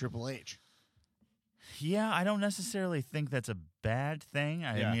under Triple H. Yeah, I don't necessarily think that's a bad thing.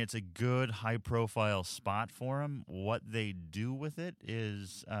 I mean, it's a good high-profile spot for him. What they do with it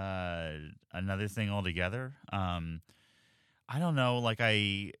is another thing altogether. I don't know. Like,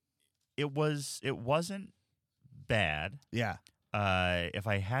 it wasn't bad. Yeah. If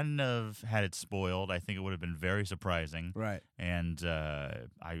I hadn't have had it spoiled, I think it would have been very surprising. Right. And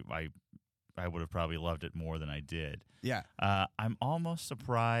I would have probably loved it more than I did. Yeah. I'm almost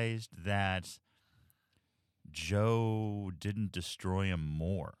surprised that Joe didn't destroy him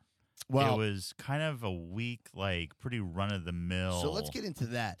more. Well, it was kind of a weak, like, pretty run-of-the-mill. So let's get into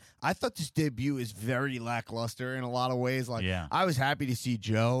that. I thought this debut is very lackluster in a lot of ways. Like, I was happy to see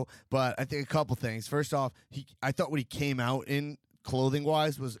Joe, but I think a couple things. First off, I thought what he came out in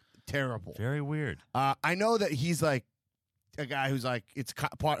clothing-wise was terrible. Very weird. I know that he's, like, a guy who's, like, it's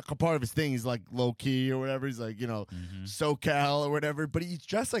part of his thing. He's, like, low-key or whatever. He's, like, SoCal or whatever. But he's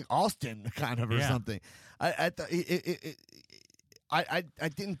just like Austin, kind of, or something. I thought I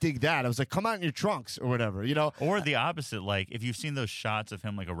didn't dig that. I was like, come out in your trunks or whatever, Or the opposite. Like, if you've seen those shots of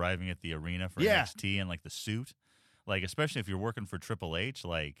him, like, arriving at the arena for NXT and, like, the suit, like, especially if you're working for Triple H,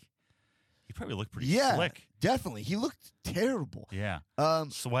 like, he probably looked pretty slick. Definitely. He looked terrible. Yeah.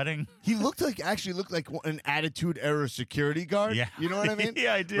 Sweating. He looked like an Attitude Era security guard. Yeah. You know what I mean?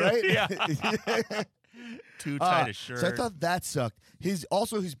 Yeah, I do. Right? Yeah. Too tight a shirt. So I thought that sucked. His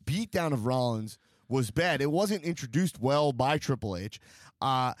beatdown of Rollins was bad. It wasn't introduced well by Triple H.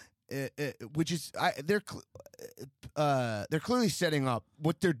 which is they're clearly setting up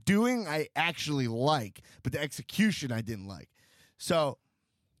what they're doing. I actually like, but the execution I didn't like. So,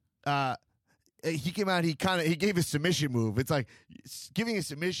 he came out. He gave a submission move. It's like giving a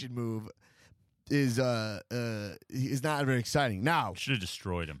submission move is not very exciting. Now, should have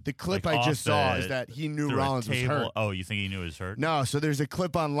destroyed him. The clip I just saw is that he knew Rollins was hurt. Oh, you think he knew he was hurt? No, so there's a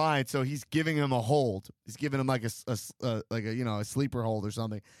clip online. So he's giving him a hold. He's giving him like a sleeper hold or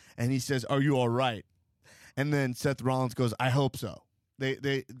something, and he says, "Are you all right?" And then Seth Rollins goes, "I hope so."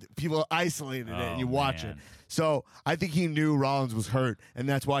 They people isolated it, and you watch it. So I think he knew Rollins was hurt, and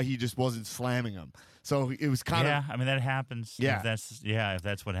that's why he just wasn't slamming him. So it was kind of... Yeah, I mean, that happens. Yeah. If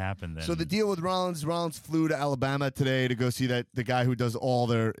that's what happened, then... So the deal with Rollins flew to Alabama today to go see the guy who does all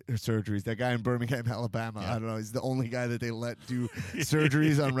their surgeries, that guy in Birmingham, Alabama. Yeah. I don't know. He's the only guy that they let do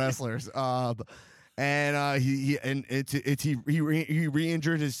surgeries on wrestlers. He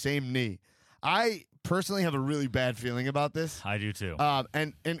re-injured his same knee. I personally have a really bad feeling about this. I do too.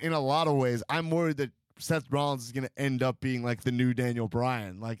 And in a lot of ways, I'm worried that Seth Rollins is going to end up being like the new Daniel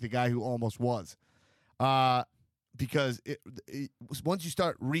Bryan, like the guy who almost was. Because once you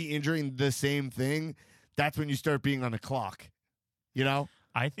start re-injuring the same thing, that's when you start being on the clock, you know?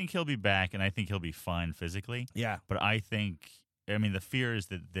 I think he'll be back, and I think he'll be fine physically. Yeah. But the fear is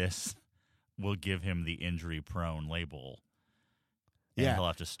that this will give him the injury-prone label. And he'll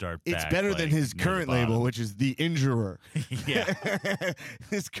have to start back. It's better than his current label, which is the injurer. Yeah.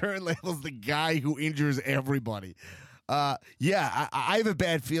 His current label is the guy who injures everybody. I have a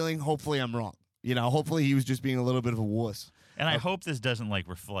bad feeling. Hopefully I'm wrong. You know, hopefully he was just being a little bit of a wuss. And I hope this doesn't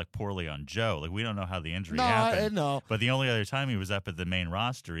reflect poorly on Joe. Like, we don't know how the injury happened. No. But the only other time he was up at the main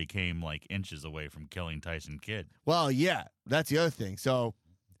roster, he came inches away from killing Tyson Kidd. Well, yeah, that's the other thing. So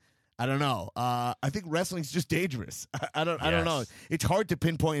I don't know. I think wrestling's just dangerous. I don't know. It's hard to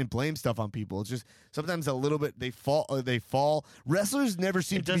pinpoint and blame stuff on people. It's just sometimes a little bit they fall. Wrestlers never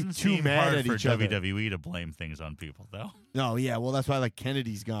seem to be too mad at each other. It doesn't seem hard for WWE to blame things on people, though. No, yeah. Well, that's why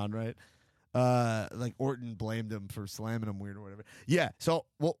Kennedy's gone, right? Orton blamed him for slamming him weird or whatever. Yeah. So,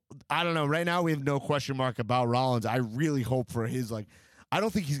 I don't know. Right now we have no question mark about Rollins. I really hope for his I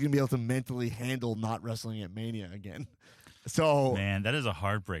don't think he's going to be able to mentally handle not wrestling at Mania again. So, man, that is a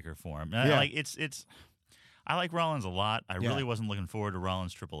heartbreaker for him. Yeah. I like Rollins a lot. I really wasn't looking forward to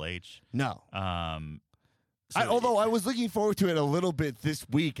Rollins Triple H. No. Although I was looking forward to it a little bit this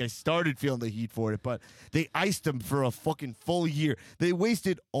week. I started feeling the heat for it, but they iced him for a fucking full year. They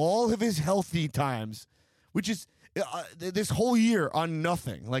wasted all of his healthy times, which is this whole year on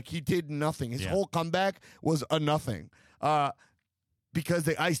nothing. Like, he did nothing. His whole comeback was a nothing because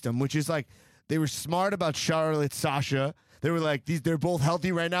they iced him, which is they were smart about Charlotte, Sasha. They were like, they're both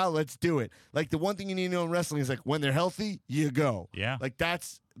healthy right now. Let's do it. The one thing you need to know in wrestling is when they're healthy, you go. Yeah.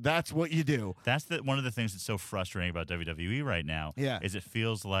 That's what you do. That's one of the things that's so frustrating about WWE right now. Yeah. Is it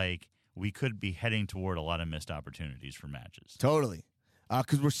feels like we could be heading toward a lot of missed opportunities for matches. Totally.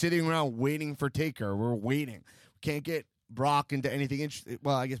 Because we're sitting around waiting for Taker. We're waiting. We can't get Brock into anything interesting.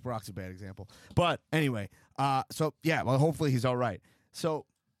 Well, I guess Brock's a bad example. But anyway, hopefully he's all right. So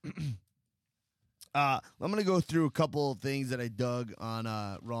I'm going to go through a couple of things that I dug on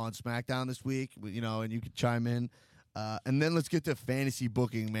Raw and SmackDown this week, and you can chime in. And then let's get to fantasy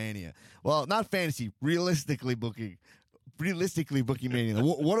booking mania. Well, not fantasy, realistically booking mania.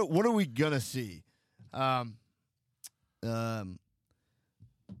 What are we going to see?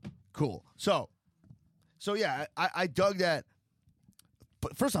 Cool. So yeah, I dug that.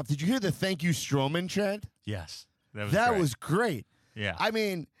 But first off, did you hear the thank you Strowman chant? Yes. That was great. Yeah. I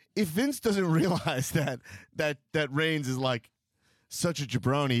mean, if Vince doesn't realize that Reigns is such a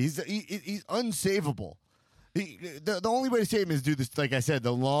jabroni, he's unsavable. The only way to save him is do this, like I said,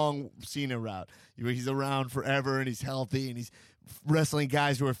 the long Cena route. He's around forever and he's healthy and he's wrestling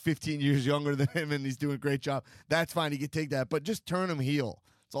guys who are 15 years younger than him and he's doing a great job. That's fine. He can take that, but just turn him heel.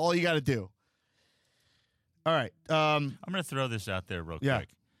 That's all you got to do. All right. I'm going to throw this out there real quick.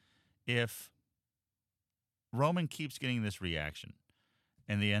 If Roman keeps getting this reaction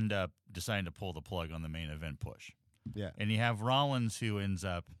and they end up deciding to pull the plug on the main event push, and you have Rollins who ends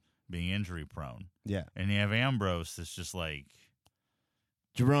up being injury prone, and you have Ambrose that's just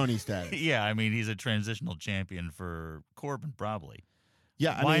jabroni status. Yeah, I mean, he's a transitional champion for Corbin, probably.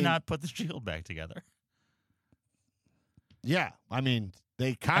 Yeah, why not put the Shield back together? Yeah, I mean,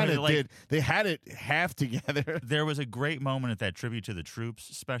 they kind of did. They had it half together. There was a great moment at that Tribute to the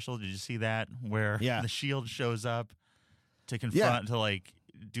Troops special. Did you see that? Where the Shield shows up to confront, to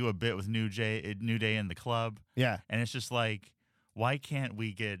do a bit with New Day in the club. Yeah. And it's just why can't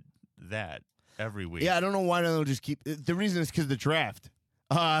we get that every week? Yeah, I don't know why they don't just keep. The reason is because the draft.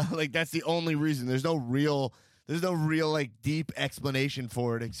 Like that's the only reason. There's no real like deep explanation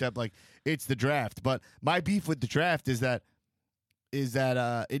for it except like it's the draft. But my beef with the draft is that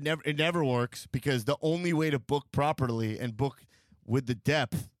it never works because the only way to book properly and book with the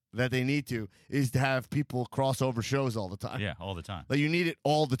depth that they need to is to have people cross over shows all the time. Yeah, all the time. Like you need it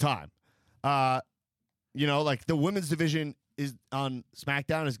all the time. Like the women's division is on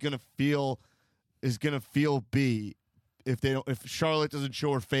SmackDown is gonna feel B if Charlotte doesn't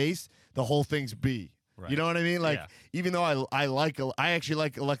show her face, the whole thing's B. Right. You know what I mean? Like even though I actually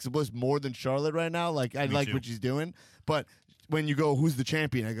like Alexa Bliss more than Charlotte right now. Like I like what she's doing, but when you go, who's the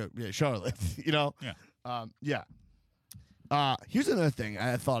champion? I go, yeah, Charlotte. You know? Yeah. Here's another thing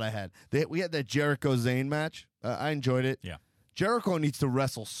I thought I had. We had that Jericho Zayn match. I enjoyed it. Yeah. Jericho needs to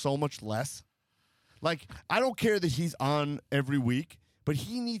wrestle so much less. Like, I don't care that he's on every week, but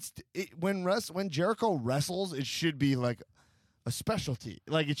he needs to. When Jericho wrestles, it should be like a specialty.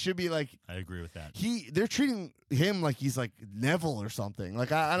 Like, it should be like. I agree with that. They're treating him like he's like Neville or something.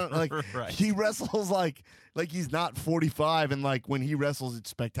 Like, I don't like. Right. He wrestles like he's not 45, and like when he wrestles, it's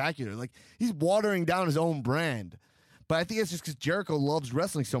spectacular. Like, he's watering down his own brand. But I think it's just because Jericho loves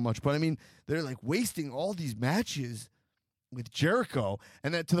wrestling so much. But I mean, they're like wasting all these matches with Jericho,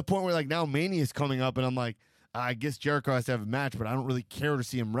 and that to the point where like now Mania is coming up, and I'm like, I guess Jericho has to have a match, but I don't really care to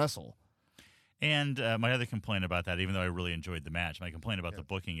see him wrestle. And my other complaint about that, even though I really enjoyed the match, my complaint about the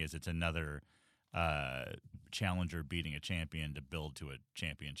booking is it's another challenger beating a champion to build to a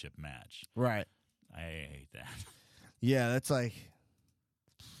championship match. Right. I hate that. Yeah, that's like,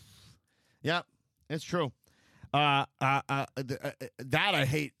 yeah, it's true. That I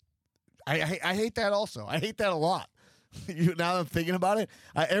hate. I hate that also. I hate that a lot. Now that I'm thinking about it,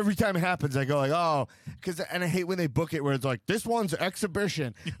 every time it happens, I go like, oh, and I hate when they book it where it's like, this one's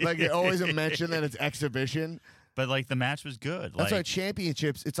exhibition. Like they always mention that it's exhibition. But like the match was good. That's why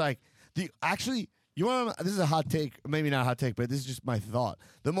championships. It's like this is a hot take, maybe not a hot take, but this is just my thought.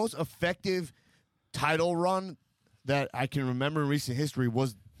 The most effective title run that I can remember in recent history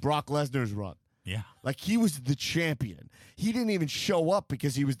was Brock Lesnar's run. Yeah. Like, he was the champion. He didn't even show up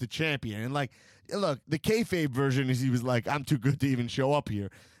because he was the champion. And, like, look, the kayfabe version is he was like, I'm too good to even show up here.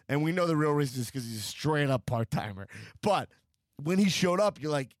 And we know the real reason is because he's a straight-up part-timer. But when he showed up,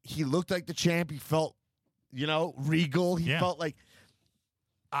 you're like, he looked like the champ. He felt, regal. He felt like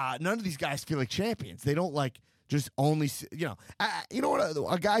none of these guys feel like champions. They don't, like, just only, you know what?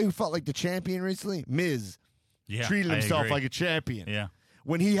 A guy who felt like the champion recently, Miz, treated himself like a champion. Yeah.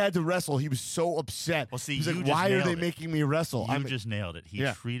 When he had to wrestle, he was so upset. Well, see, he's like, why are they making me wrestle? You just nailed it. He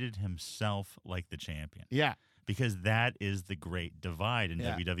treated himself like the champion. Yeah. Because that is the great divide in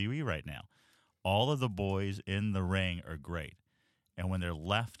WWE right now. All of the boys in the ring are great. And when they're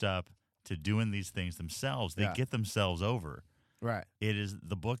left up to doing these things themselves, they get themselves over. Right. It is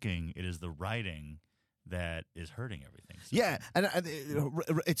the booking, it is the writing that is hurting everything. So. Yeah, and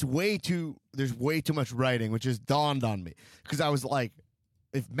there's way too much writing, which has dawned on me. Because I was like,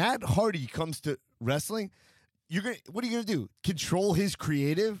 if Matt Hardy comes to wrestling, what are you gonna do? Control his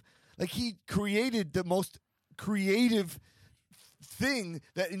creative? Like, he created the most creative thing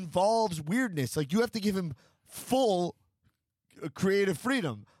that involves weirdness. Like, you have to give him full creative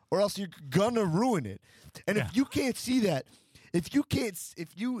freedom, or else you're gonna ruin it. And if you can't see that, if you can't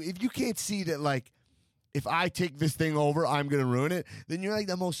see that, like, if I take this thing over, I'm gonna ruin it, then you're like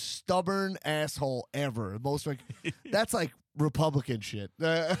the most stubborn asshole ever. Most like that's like Republican shit.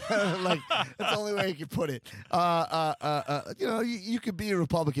 Like, that's the only way you can put it. You could be a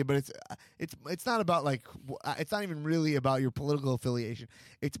Republican, but it's not about like, it's not even really about your political affiliation.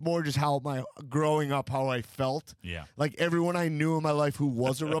 It's more just how growing up, how I felt. Yeah. Like, everyone I knew in my life who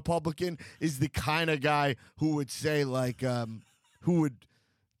was a Republican is the kind of guy who would say like, who would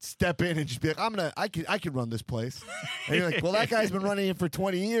step in and just be like, I can run this place. And you're like, well, that guy's been running it for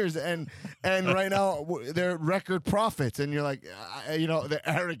 20 years, and right now they're record profits, and you're like, the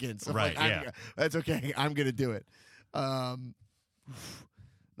arrogance. I'm right, like, that's okay. I'm gonna do it. Not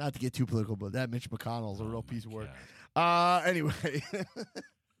to get too political, but that Mitch McConnell's a real piece of work. Anyway,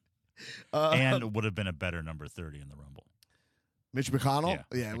 and would have been a better number 30 in the Rumble. Mitch McConnell,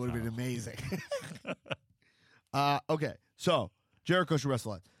 it would have been amazing. Okay, so Jericho should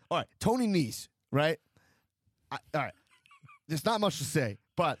wrestle live. All right, Tony Nese, right? All right, there's not much to say,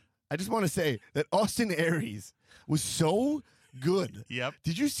 but I just want to say that Austin Aries was so good. Yep.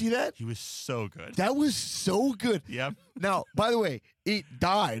 Did you see that? He was so good. That was so good. Yep. Now, by the way, it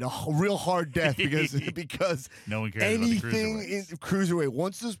died a real hard death because no one cares anything about the in cruiserweight.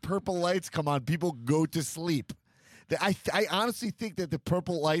 Once those purple lights come on, people go to sleep. I honestly think that the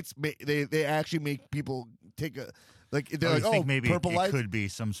purple lights they actually make people take Like they're I like, think maybe purple it lights could be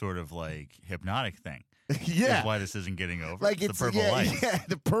some sort of like hypnotic thing. yeah, That's why this isn't getting over. like it's the purple yeah, lights. Yeah,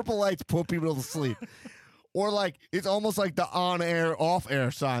 the purple lights put people to sleep. Or like it's almost like the on-air,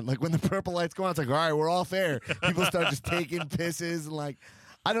 off-air sign. Like when the purple lights go on, it's like, all right, we're off air. People start just taking pisses and like,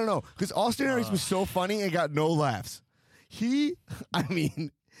 I don't know, because Austin Aries was so funny and got no laughs.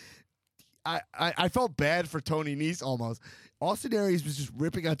 I felt bad for Tony Nese almost. Austin Aries was just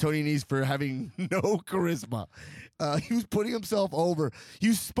ripping on Tony Nese for having no charisma. He was putting himself over. He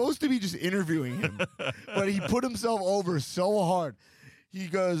was supposed to be just interviewing him, but he put himself over so hard. He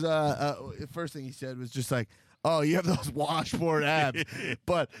goes, the first thing he said was just like, oh, you have those washboard abs.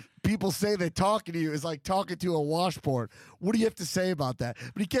 But people say that talking to you is like talking to a washboard. What do you have to say about that?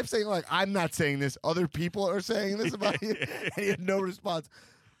 But he kept saying, like, I'm not saying this. Other people are saying this about you. And he had no response.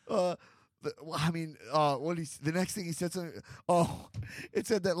 The next thing he said something, it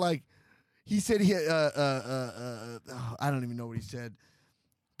said that, like, he said he had, I don't even know what he said.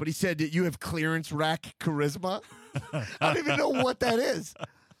 But he said that you have clearance rack charisma. I don't even know what that is.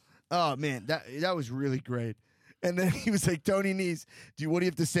 Oh, man, that was really great. And then he was like, Tony Nese, what do you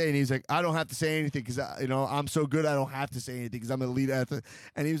have to say? And he was like, I don't have to say anything because, I'm so good I don't have to say anything because I'm an elite athlete.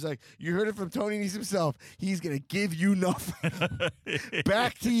 And he was like, you heard it from Tony Nese himself. He's going to give you nothing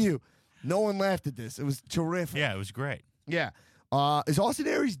back to you. No one laughed at this. It was terrific. Yeah, it was great. Yeah. Is Austin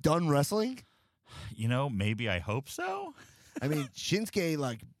Aries done wrestling? Maybe I hope so. I mean, Shinsuke,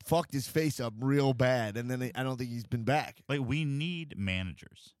 like, fucked his face up real bad, and then I don't think he's been back. Like, we need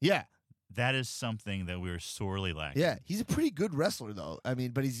managers. Yeah. That is something that we're sorely lacking. Yeah, he's a pretty good wrestler, though. I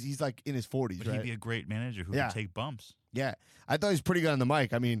mean, but he's like in his 40s, but right? He'd be a great manager who could take bumps. Yeah. I thought he was pretty good on the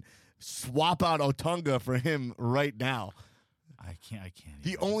mic. I mean, swap out Otunga for him right now. I can't.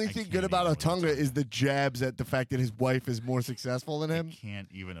 The only thing good about Otunga is the jabs at the fact that his wife is more successful than him. I can't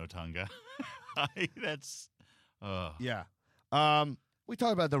even Otunga. That's... Yeah. We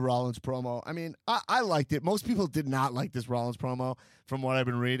talked about the Rollins promo. I mean, I liked it. Most people did not like this Rollins promo from what I've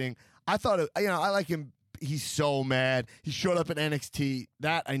been reading. I thought, I like him. He's so mad. He showed up at NXT.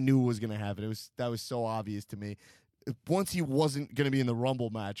 That I knew was going to happen. That was so obvious to me. Once he wasn't going to be in the Rumble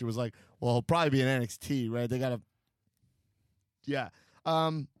match, it was like, well, he'll probably be in NXT, right? They got to... Yeah.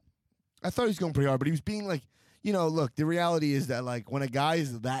 I thought he was going pretty hard, but he was being like, look, the reality is that, like, when a guy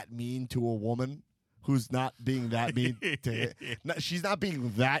is that mean to a woman who's not being that mean to him, she's not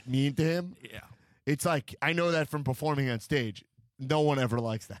being that mean to him. Yeah. It's like, I know that from performing on stage. No one ever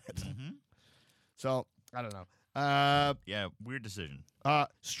likes that. Mm-hmm. So, I don't know. Yeah, weird decision.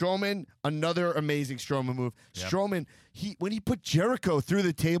 Strowman, another amazing Strowman move. Yep. Strowman, when he put Jericho through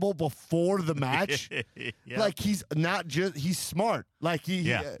the table before the match, yep. like he's smart. Like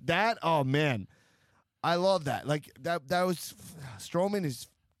oh man, I love that. Like that was Strowman is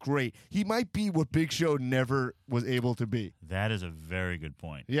great. He might be what Big Show never was able to be. That is a very good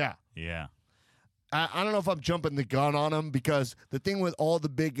point. Yeah. Yeah. I don't know if I'm jumping the gun on him because the thing with all the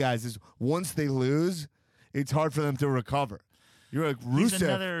big guys is once they lose, it's hard for them to recover. You're like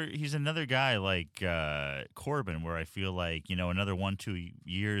Rusev. He's another guy like Corbin, where I feel like another 1-2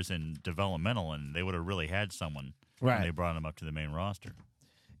 years in developmental, and they would have really had someone when they brought him up to the main roster.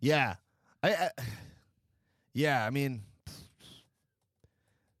 Yeah, I mean,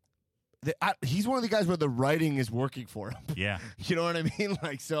 he's one of the guys where the writing is working for him. Yeah, you know what I mean.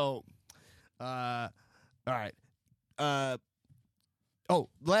 Like so. All right. Last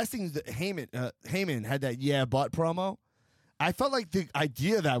thing is that Heyman had that but promo. I felt like the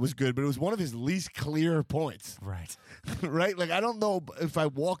idea of that was good, but it was one of his least clear points. Right. Right? Like, I don't know if I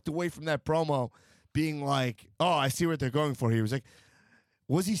walked away from that promo being like, oh, I see what they're going for here. It was like,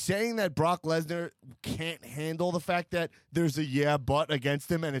 was he saying that Brock Lesnar can't handle the fact that there's a but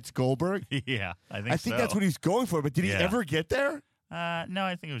against him and it's Goldberg? Yeah, I think that's what he's going for, but did he ever get there? No,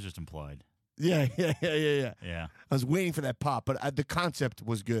 I think it was just implied. Yeah. Yeah. I was waiting for that pop, but the concept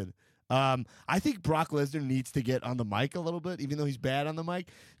was good. I think Brock Lesnar needs to get on the mic a little bit, even though he's bad on the mic,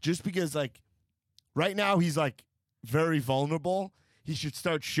 just because, like, right now he's, like, very vulnerable. He should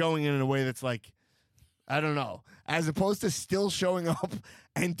start showing it in a way that's, like, I don't know, as opposed to still showing up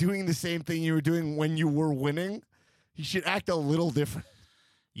and doing the same thing you were doing when you were winning. He should act a little different.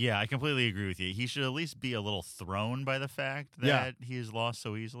 Yeah, I completely agree with you. He should at least be a little thrown by the fact that he has lost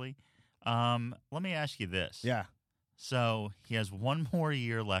so easily. Let me ask you this. Yeah. So he has one more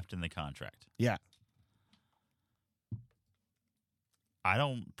year left in the contract. Yeah. I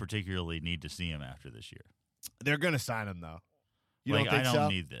don't particularly need to see him after this year. They're going to sign him, though. You don't think I don't so?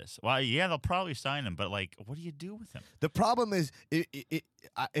 need this. Well, yeah, they'll probably sign him, but, like, what do you do with him? The problem is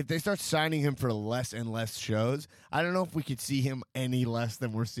if they start signing him for less and less shows, I don't know if we could see him any less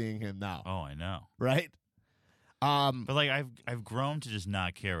than we're seeing him now. Oh, I know. Right? But like I've grown to just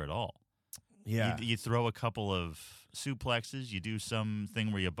not care at all. Yeah. You throw a couple of suplexes. You do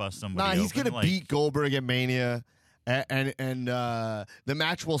something where you bust somebody. Nah, he's open, gonna beat Goldberg at Mania, and the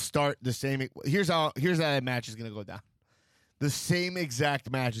match will start the same. Here's how that match is gonna go down. The same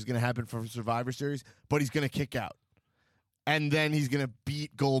exact match is gonna happen for Survivor Series, but he's gonna kick out. And then he's going to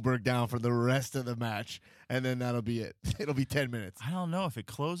beat Goldberg down for the rest of the match. And then that'll be it. It'll be 10 minutes. I don't know. If it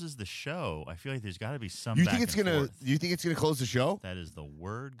closes the show, I feel like there's got to be some You back think it's and gonna? forth. You think it's going to close the show? That is the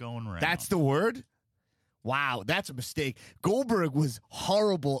word going around. That's the word? Wow, that's a mistake. Goldberg was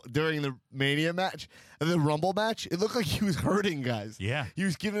horrible during the Mania match, the Rumble match. It looked like he was hurting guys. Yeah. He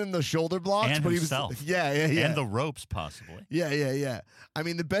was giving them the shoulder blocks. And but himself. He was, yeah. And the ropes, possibly. Yeah. I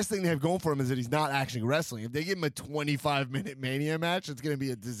mean, the best thing they have going for him is that he's not actually wrestling. If they give him a 25-minute Mania match, it's going to be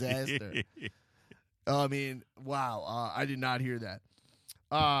a disaster. I mean, wow. I did not hear that.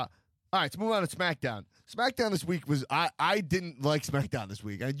 All right, let's move on to SmackDown. SmackDown this week was I didn't like SmackDown this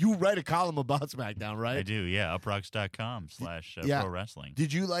week. You write a column about SmackDown, right? I do, yeah. uprocks.com/pro wrestling.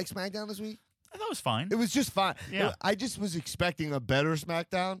 Did you like SmackDown this week? I thought it was fine. It was just fine. Yeah. I just was expecting a better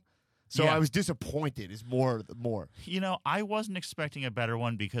SmackDown, so I was disappointed. Is more. You know, I wasn't expecting a better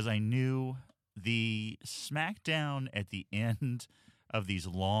one because I knew the SmackDown at the end of these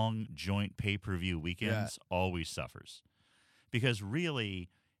long joint pay-per-view weekends always suffers. Because really,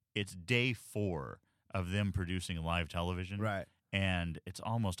 it's day 4 of them producing live television. Right. And it's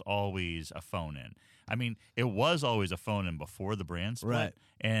almost always a phone-in. I mean, it was always a phone-in before the brand split. Right.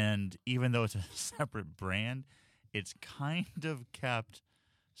 And even though it's a separate brand, it's kind of kept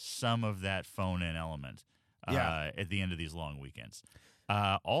some of that phone-in element at the end of these long weekends.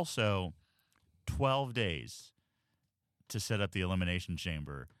 Also, 12 days to set up the Elimination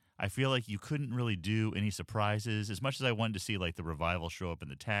Chamber. I feel like you couldn't really do any surprises. As much as I wanted to see like the Revival show up in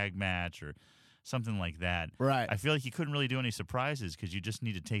the tag match or something like that. Right. I feel like you couldn't really do any surprises because you just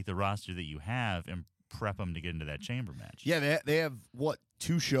need to take the roster that you have and prep them to get into that chamber match. Yeah, they have what,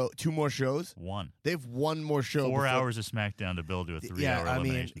 2 more shows? 1. They have 1 more show. 4 hours of SmackDown to build to a 3-hour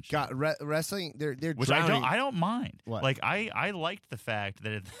elimination show. Wrestling, they're which drowning. I don't mind. What? Like I liked the fact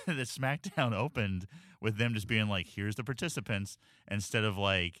that that SmackDown opened with them just being like, here's the participants, instead of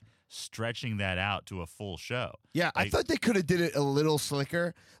like stretching that out to a full show. Yeah, I thought they could have did it a little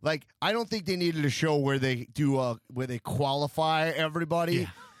slicker. Like, I don't think they needed a show where they do where they qualify everybody. Yeah.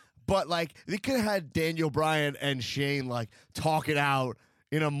 But like, they could have had Daniel Bryan and Shane like talk it out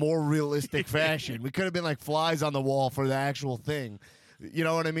in a more realistic fashion. We could have been like flies on the wall for the actual thing. You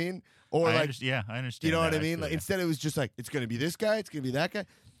know what I mean? Or I like, understand. You know what I mean? Actually, Like, instead, it was just like, it's going to be this guy, it's going to be that guy.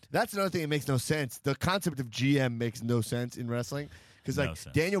 That's another thing that makes no sense. The concept of GM makes no sense in wrestling. Because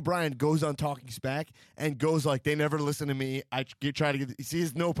like Daniel Bryan goes on Talking Smack and goes like, they never listen to me. I try to get. He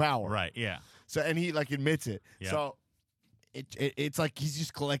has no power. Right. Yeah. So and he like admits it. Yep. So it's like he's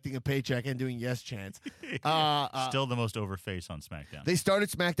just collecting a paycheck and doing yes chants. Still the most over face on SmackDown. They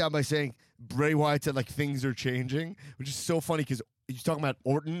started SmackDown by saying Bray Wyatt said like things are changing, which is so funny because he's talking about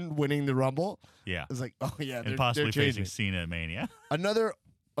Orton winning the Rumble. Yeah. It's like, oh yeah, and possibly they're facing Cena at Mania.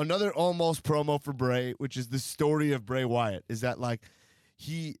 Another almost promo for Bray, which is the story of Bray Wyatt, is that like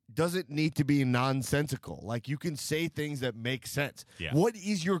he doesn't need to be nonsensical. Like, you can say things that make sense. Yeah. What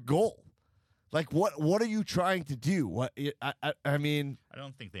is your goal? Like, what are you trying to do? What I mean, I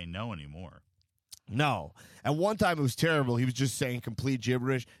don't think they know anymore. No. At one time it was terrible. He was just saying complete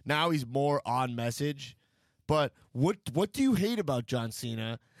gibberish. Now he's more on message. But what do you hate about John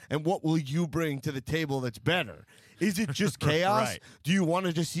Cena, and what will you bring to the table that's better? Is it just chaos? Right. Do you want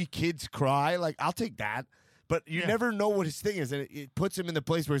to just see kids cry? Like, I'll take that. But you never know what his thing is, and it puts him in the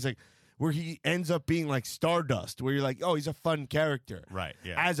place where it's like, where he ends up being like Stardust, where you're like, oh, he's a fun character. Right,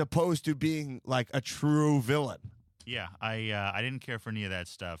 yeah. As opposed to being like a true villain. Yeah, I didn't care for any of that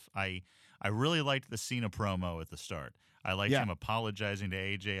stuff. I really liked the Cena promo at the start. I liked him apologizing to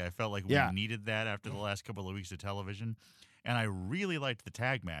AJ. I felt like we needed that after the last couple of weeks of television. And I really liked the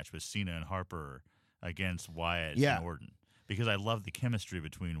tag match with Cena and Harper against Wyatt and Orton, because I love the chemistry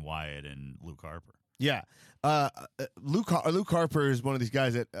between Wyatt and Luke Harper. Yeah. Luke Harper is one of these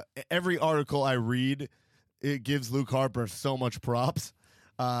guys that every article I read, it gives Luke Harper so much props.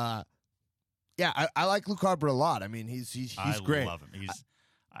 I like Luke Harper a lot. I mean, he's great. I love him.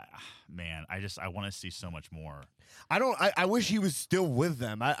 I want to see so much more. I wish he was still with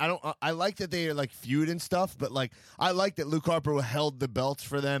them. I like that they like feud and stuff, but like, I like that Luke Harper held the belts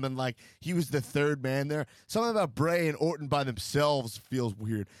for them, and like, he was the third man there. Something about Bray and Orton by themselves feels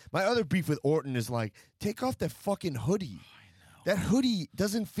weird. My other beef with Orton is like, take off that fucking hoodie. That hoodie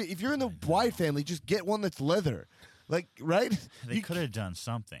doesn't fit. If you're in the Wyatt family, just get one that's leather. Like, right? They could have done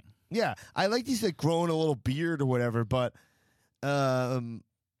something. Yeah, I like these like growing a little beard or whatever, but man,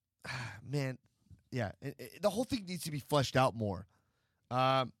 yeah, the whole thing needs to be fleshed out more,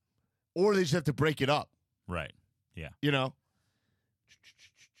 or they just have to break it up. Right. Yeah. You know.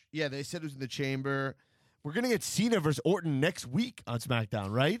 Yeah, they said it was in the chamber. We're gonna get Cena versus Orton next week on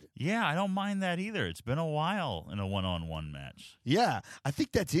SmackDown, right? Yeah, I don't mind that either. It's been a while in a one-on-one match. Yeah, I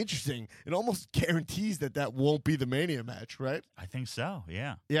think that's interesting. It almost guarantees that won't be the Mania match, right? I think so.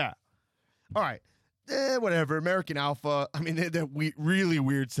 Yeah. Yeah. All right. Whatever. American Alpha. I mean, they're really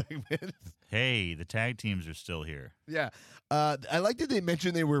weird segment. Hey, the tag teams are still here. Yeah. I like that they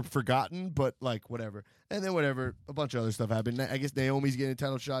mentioned they were forgotten, but like whatever. And then whatever. A bunch of other stuff happened. I guess Naomi's getting a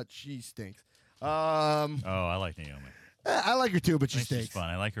title shot. She stinks. I like Naomi. I like her too, but she stinks. She's fun.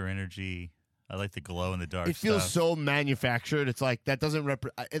 I like her energy. I like the glow in the dark. It feels stuff. so manufactured. It's like that doesn't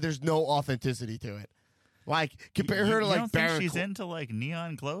there's no authenticity to it. Like compare her to like don't Baron. Think she's into like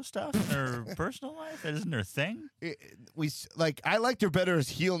neon glow stuff in her personal life. That isn't her thing. I liked her better as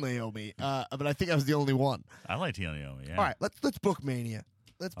heel Naomi, but I think I was the only one. I liked heel Naomi. Yeah. All right, let's book Mania.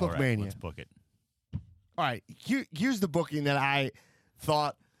 Let's book Mania. Let's book it. All right, here's the booking that I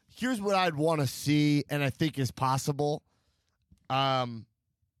thought. Here's what I'd want to see, and I think is possible. I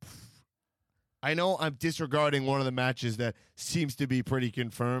know I'm disregarding one of the matches that seems to be pretty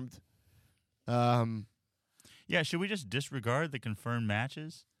confirmed. Yeah, should we just disregard the confirmed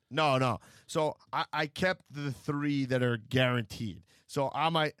matches? No. So I kept the 3 that are guaranteed. So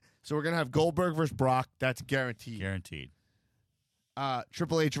we're gonna have Goldberg versus Brock. That's guaranteed. Guaranteed.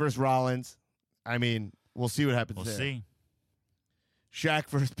 Triple H versus Rollins. I mean, we'll see what happens. We'll there. see. Shaq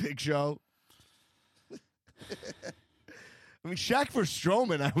versus Big Show. I mean, Shaq versus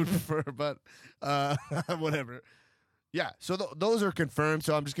Strowman, I would prefer, but whatever. Yeah, so those are confirmed,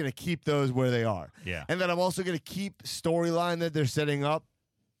 so I'm just going to keep those where they are. Yeah. And then I'm also going to keep storyline that they're setting up.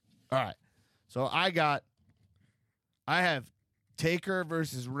 All right. So I have Taker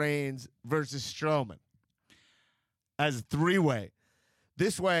versus Reigns versus Strowman as a 3-way.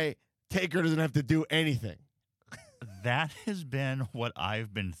 This way, Taker doesn't have to do anything. That has been what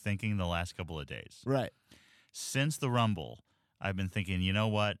I've been thinking the last couple of days. Right. Since the Rumble, I've been thinking, you know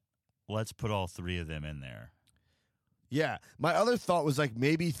what? Let's put all 3 of them in there. Yeah. My other thought was like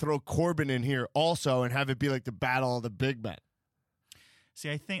maybe throw Corbin in here also and have it be like the battle of the big men.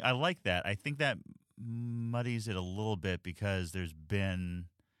 See, I like that. I think that muddies it a little bit because there's been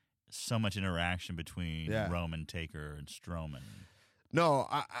so much interaction between Roman, Taker, and Strowman. No,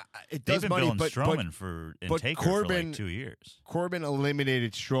 it does. They've been building Strowman and Taker for like 2 years. Corbin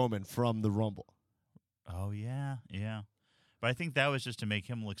eliminated Strowman from the Rumble. Oh yeah. But I think that was just to make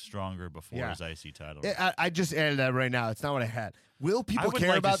him look stronger before his IC title. I just added that right now. It's not what I had. Will people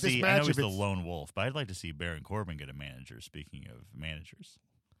care about this match? I know he's the lone wolf, but I'd like to see Baron Corbin get a manager. Speaking of managers,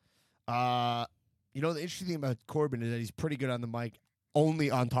 the interesting thing about Corbin is that he's pretty good on the mic, only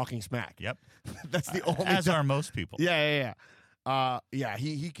on Talking Smack. Yep, that's the only. As are most people. Yeah.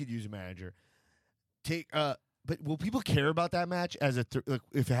 He could use a manager. But will people care about that match as if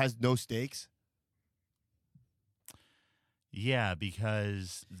it has no stakes? Yeah,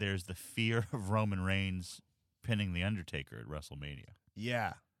 because there's the fear of Roman Reigns pinning the Undertaker at WrestleMania.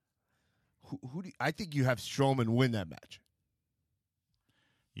 Yeah. I think you have Strowman win that match.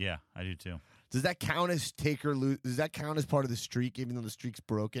 Yeah, I do too. Does that count as Taker lose? Does that count as part of the streak, even though the streak's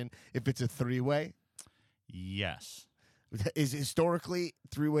broken? If it's a 3-way? Yes. Is historically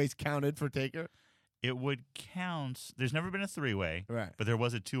 3-ways counted for Taker? It would count. There's never been a 3-way, right? But there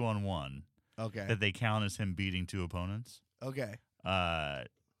was a 2-on-1. Okay. That they count as him beating 2 opponents. Okay. At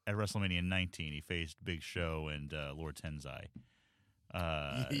WrestleMania 19, he faced Big Show and Lord Tenzai.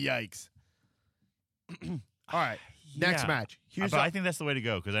 Yikes. All right. Next match. I think that's the way to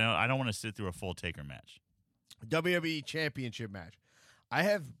go because I don't want to sit through a full Taker match. WWE Championship match. I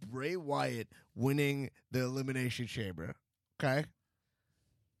have Bray Wyatt winning the Elimination Chamber. Okay.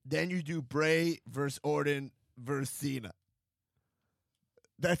 Then you do Bray versus Orton versus Cena.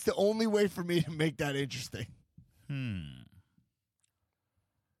 That's the only way for me to make that interesting.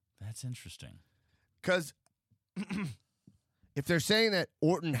 That's interesting. Because if they're saying that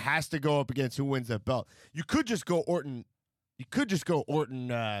Orton has to go up against who wins that belt, you could just go Orton. You could just go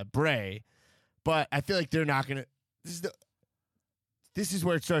Orton Bray, but I feel like they're not gonna. This is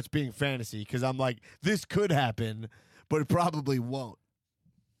where it starts being fantasy because I'm like, this could happen, but it probably won't.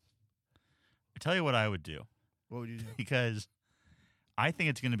 I tell you what I would do. What would you do? Because I think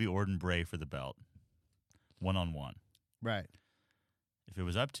it's going to be Orton Bray for the belt, 1-on-1. Right. If it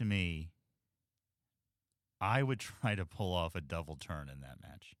was up to me, I would try to pull off a double turn in that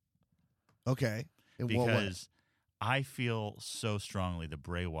match. Okay. Because I feel so strongly that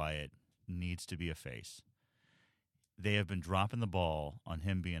Bray Wyatt needs to be a face. They have been dropping the ball on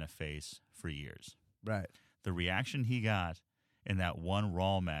him being a face for years. Right. The reaction he got in that one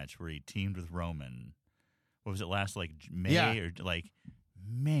Raw match where he teamed with Roman, what was it, last May or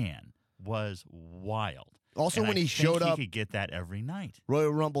man, was wild. Also, and when he showed up, he could get that every night.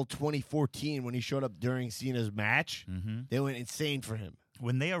 Royal Rumble 2014, when he showed up during Cena's match, Mm-hmm. they went insane for him.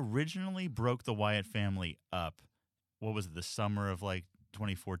 When they originally broke the Wyatt family up, what was it, the summer of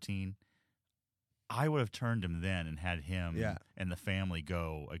 2014? I would have turned him then and had him and the family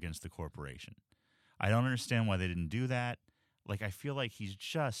go against the corporation. I don't understand why they didn't do that. I feel like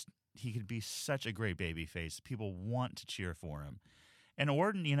he could be such a great babyface. People want to cheer for him. And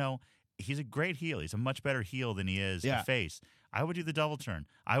Orton, he's a great heel. He's a much better heel than he is a face. I would do the double turn.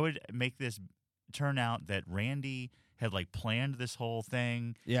 I would make this turn out that Randy had planned this whole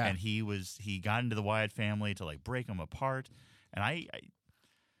thing, and he got into the Wyatt family to break them apart. And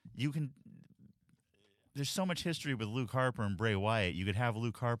there's so much history with Luke Harper and Bray Wyatt. You could have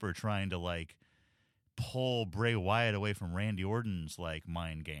Luke Harper trying to pull Bray Wyatt away from Randy Orton's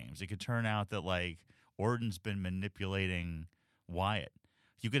mind games. It could turn out that Orton's been manipulating Wyatt.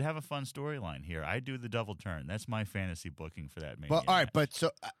 You could have a fun storyline here. I do the double turn. That's my fantasy booking for that Mania. But all right, but so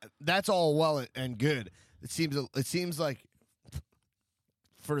that's all well and good. It seems like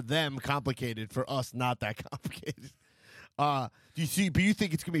for them complicated, for us not that complicated. But you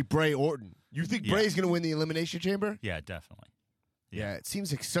think it's gonna be Bray Orton? You think Bray's gonna win the Elimination Chamber? Yeah, definitely. Yeah, it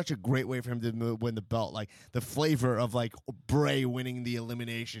seems like such a great way for him to win the belt. The flavor of Bray winning the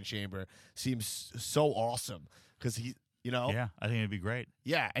Elimination Chamber seems so awesome because he. Yeah, I think it'd be great.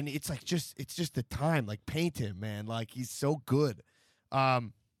 Yeah, and it's just the time. Paint him, man. He's so good.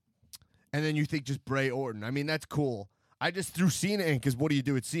 And then you think just Bray Orton. I mean, that's cool. I just threw Cena in because what do you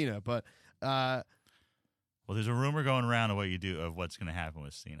do with Cena? But well, there's a rumor going around of what's going to happen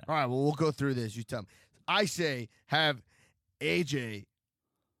with Cena. All right, well, we'll go through this. You tell me. I say have AJ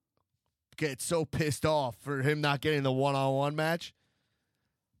get so pissed off for him not getting the one-on-one match.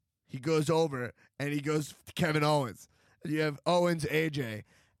 He goes over and he goes to Kevin Owens. You have Owens AJ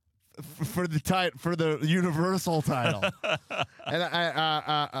for the Universal title, and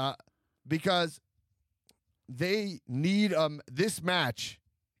I because they need this match.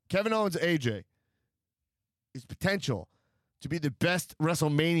 Kevin Owens AJ is potential to be the best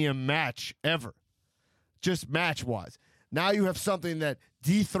WrestleMania match ever, just match wise. Now you have something that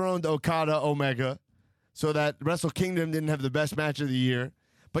dethroned Okada Omega, so that Wrestle Kingdom didn't have the best match of the year,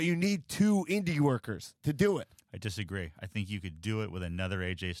 but you need two indie workers to do it. I disagree. I think you could do it with another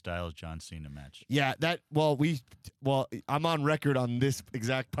AJ Styles John Cena match. Yeah, I'm on record on this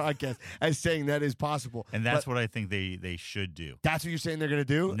exact podcast as saying that is possible. And that's what I think they should do. That's what you're saying they're going to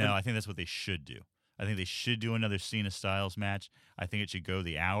do? No, I think that's what they should do. I think they should do another Cena Styles match. I think it should go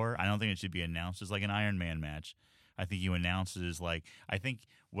the hour. I don't think it should be announced as an Iron Man match. I think you announce it as I think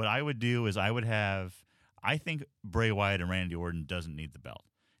what I would do is I think Bray Wyatt and Randy Orton doesn't need the belt.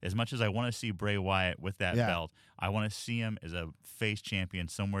 As much as I want to see Bray Wyatt with that belt, I want to see him as a face champion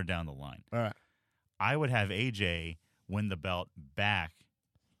somewhere down the line. All right. I would have AJ win the belt back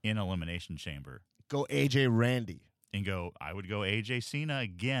in Elimination Chamber. Go AJ Randy. I would go AJ Cena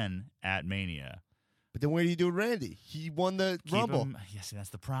again at Mania. But then what do you do with Randy? He won the Rumble. Yes, that's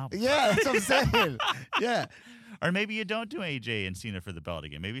the problem. Yeah, that's what I'm saying. Yeah. Or maybe you don't do AJ and Cena for the belt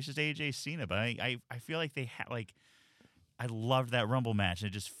again. Maybe it's just AJ Cena. But I feel like they I loved that Rumble match. It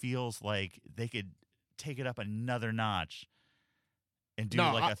just feels like they could take it up another notch and do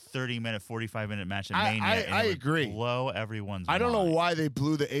a 30-minute, 45-minute match at Mania. I agree. Blow everyone's mind. I don't know why they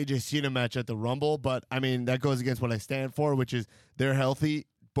blew the AJ Cena match at the Rumble, but I mean that goes against what I stand for, which is they're healthy,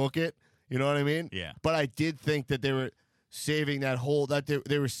 book it. You know what I mean? Yeah. But I did think that they were saving that whole when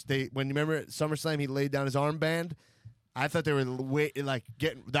you remember at SummerSlam he laid down his armband. I thought they were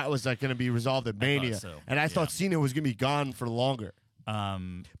getting that was going to be resolved at Mania, and I thought Cena was going to be gone for longer.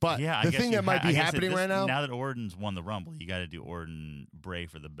 But the thing that might be happening right now, that Orton's won the Rumble, you got to do Orton Bray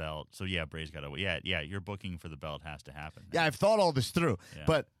for the belt. So Bray's got to. Yeah, your booking for the belt has to happen. Yeah, I've thought all this through,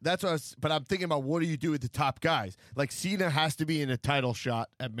 but that's what. But I'm thinking about what do you do with the top guys? Cena has to be in a title shot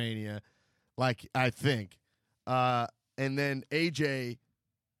at Mania, I think, and then AJ.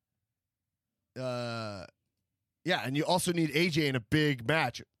 Yeah, and you also need AJ in a big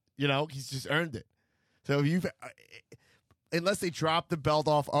match. He's just earned it. So unless they drop the belt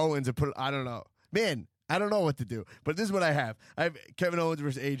off Owens and put it, I don't know. Man, I don't know what to do. But this is what I have. I have Kevin Owens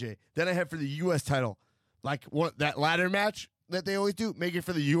versus AJ. Then I have for the U.S. title, that ladder match that they always do, make it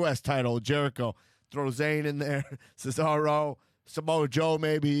for the U.S. title. Jericho, throw Zayn in there, Cesaro, Samoa Joe,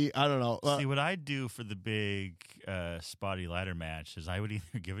 maybe. I don't know. See, what I'd do for the big spotty ladder match is I would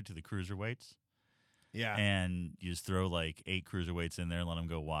either give it to the cruiserweights. Yeah. And you just throw like 8 cruiserweights in there and let them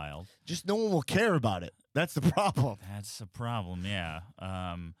go wild. Just no one will care about it. That's the problem. That's a problem, yeah.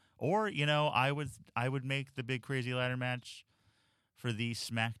 Or, I would make the big crazy ladder match for the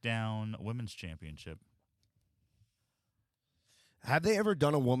SmackDown Women's Championship. Have they ever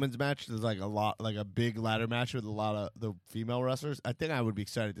done a women's match that's like a big ladder match with a lot of the female wrestlers? I think I would be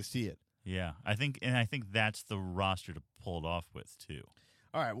excited to see it. Yeah, I think that's the roster to pull it off with too.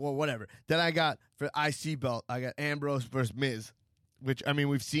 All right, well, whatever. Then I got for IC belt, I got Ambrose versus Miz, which I mean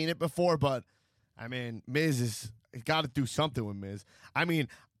we've seen it before, but I mean Miz is got to do something with Miz. I mean,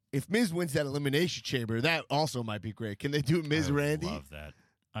 if Miz wins that Elimination Chamber, that also might be great. Can they do Miz Randy? Love that.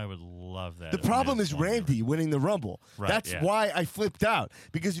 I would love that. The problem is Randy winning the Rumble. Right, That's why I flipped out.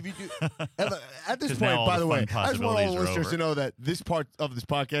 Because if you do, at this point, by the way, I just want all the listeners to know that this part of this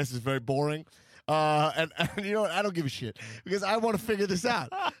podcast is very boring. And you know what? I don't give a shit because I want to figure this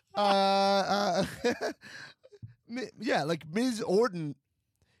out. Yeah, like Miz Orton.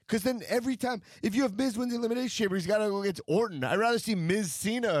 Because then every time, if you have Miz win the Elimination Chamber, he's got to go against Orton. I'd rather see Miz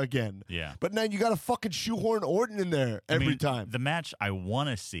Cena again. Yeah. But now you got to fucking shoehorn Orton in there every time. The match I want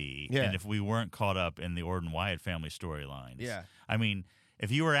to see, and if we weren't caught up in the Orton Wyatt family storylines, I mean, if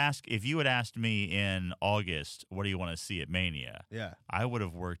you had asked me in August, what do you want to see at Mania? Yeah. I would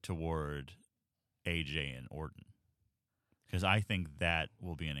have worked toward AJ and Orton. Because I think that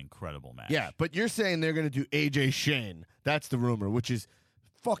will be an incredible match. Yeah, but you're saying they're going to do AJ Shane. That's the rumor, which is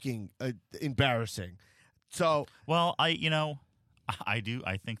fucking embarrassing. So, well, I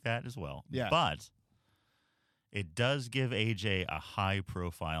think that as well. Yeah. But it does give AJ a high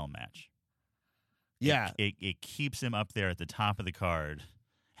profile match. Yeah. It keeps him up there at the top of the card.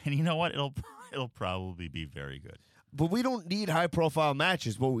 And you know what? It'll probably be very good. But we don't need high profile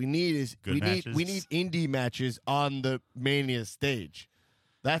matches. What we need is we need indie matches on the Mania stage.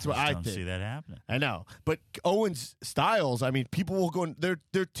 That's what I don't think. See that happening. I know, but Owens Styles. I mean, people will go.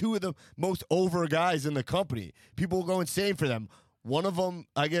 They're two of the most over guys in the company. People will go insane for them. One of them,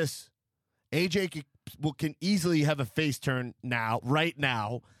 I guess, AJ can easily have a face turn right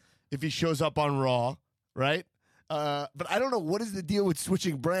now, if he shows up on Raw, right? But I don't know what is the deal with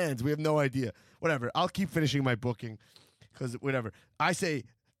switching brands. We have no idea. Whatever. I'll keep finishing my booking because whatever. I say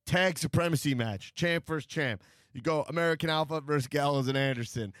tag supremacy match, champ versus champ. You go American Alpha versus Gallows and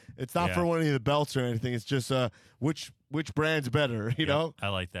Anderson. It's not for one of the belts or anything. It's just which brand's better, you know? I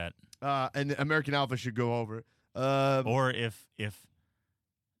like that. And American Alpha should go over. Or if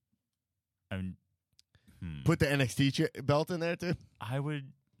put the NXT belt in there too. I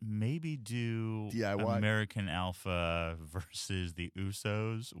would maybe do DIY. American Alpha versus the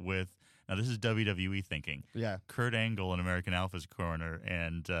Usos with. Now, this is WWE thinking. Yeah. Kurt Angle in American Alpha's corner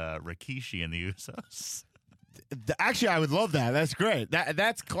and Rikishi in the Usos. Actually, I would love that. That's great.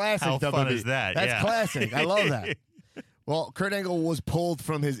 That's classic. How WWE. fun is that? That's classic. I love that. Well, Kurt Angle was pulled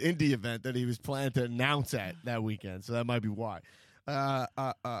from his indie event that he was planning to announce at that weekend, so that might be why.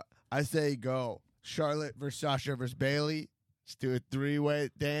 I say go Charlotte versus Sasha versus Bayley. Just do a 3-way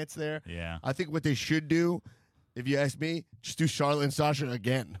dance there. Yeah. I think what they should do, if you ask me, just do Charlotte and Sasha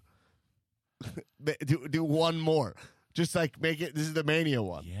again. do one more. Just like make it. This is the Mania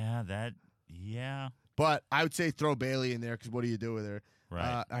one. Yeah. But I would say throw Bayley in there because what do you do with her?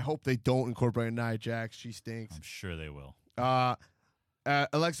 Right. I hope they don't incorporate Nia Jax. She stinks. I'm sure they will.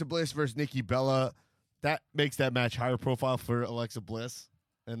 Alexa Bliss versus Nikki Bella. That makes that match higher profile for Alexa Bliss,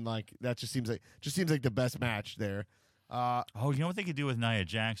 and like that just seems like the best match there. You know what they could do with Nia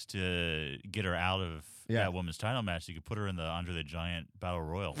Jax to get her out of that women's title match? You could put her in the Andre the Giant Battle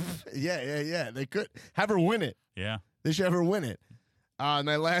Royal. Yeah. They could have her win it. Yeah, they should have her win it.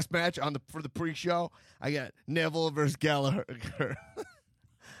 My last match for the pre-show, I got Neville versus Gallagher.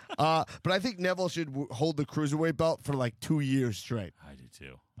 But I think Neville should hold the Cruiserweight belt for like 2 years straight. I do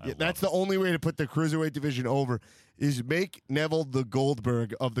too. That's the only way to put the Cruiserweight division over is make Neville the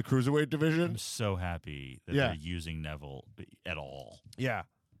Goldberg of the Cruiserweight division. I'm so happy that they're using Neville at all. Yeah.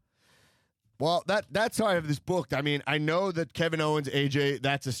 Well, that's how I have this booked. I mean, I know that Kevin Owens, AJ,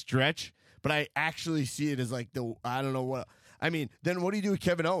 that's a stretch, but I actually see it as like I don't know what. I mean, then what do you do with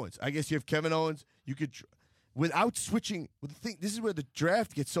Kevin Owens? I guess you have Kevin Owens. You could, without switching. This is where the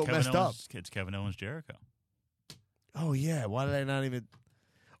draft gets so messed up. It's Kevin Owens Jericho. Oh yeah, why did I not even?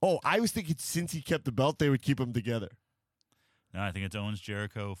 Oh, I was thinking since he kept the belt, they would keep them together. No, I think it's Owens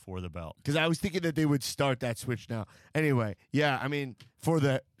Jericho for the belt. Because I was thinking that they would start that switch now. Anyway, yeah, I mean for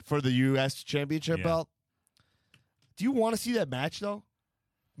the U.S. Championship belt. Do you want to see that match though?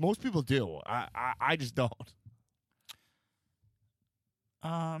 Most people do. I just don't.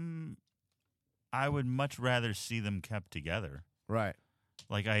 I would much rather see them kept together. Right.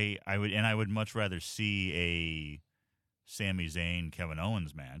 Like I would much rather see a Sami Zayn Kevin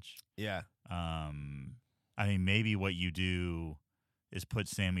Owens match. Yeah. I mean, maybe what you do is put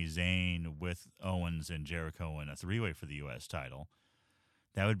Sami Zayn with Owens and Jericho in a three-way for the U.S. title.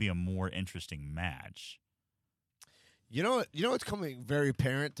 That would be a more interesting match. You know what's coming very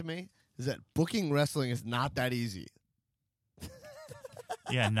apparent to me is that booking wrestling is not that easy.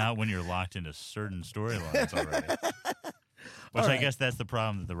 Yeah, not when you're locked into certain storylines already. Which I guess that's the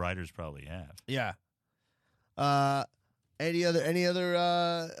problem that the writers probably have. Yeah. Any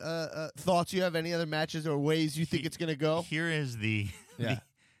other thoughts you have? Any other matches or ways you think it's going to go? Here is the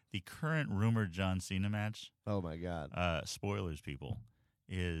current rumored John Cena match. Oh my God! Spoilers, people,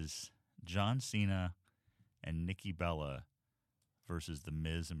 is John Cena and Nikki Bella versus The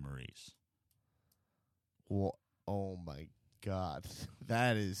Miz and Maurice. Well, oh my God,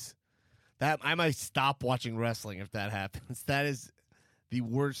 that I might stop watching wrestling if that happens. That is the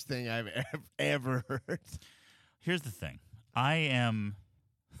worst thing I've ever heard. Here's the thing. I am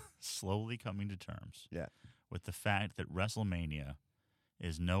slowly coming to terms with the fact that WrestleMania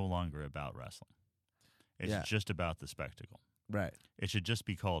is no longer about wrestling. It's just about the spectacle. Right. It should just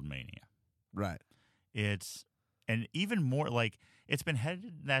be called Mania. Right. And even more, like, it's been headed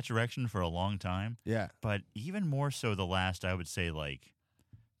in that direction for a long time. Yeah. But even more so the last, I would say, like,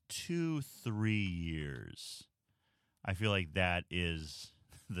 2-3 years. I feel like that is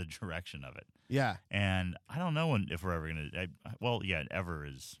the direction of it. Yeah. And I don't know if we're ever going to, ever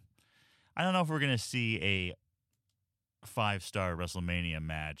is. I don't know if we're going to see a 5-star WrestleMania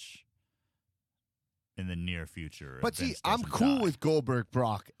match in the near future. But see, I'm cool with Goldberg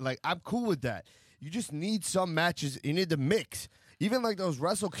Brock. Like, I'm cool with that. You just need some matches. You need the mix. Even like those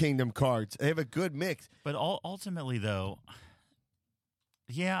Wrestle Kingdom cards, they have a good mix. But ultimately, though,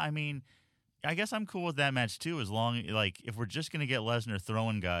 yeah, I mean, I guess I'm cool with that match too. As long like if we're just gonna get Lesnar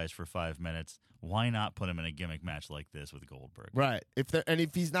throwing guys for 5 minutes, why not put him in a gimmick match like this with Goldberg? Right.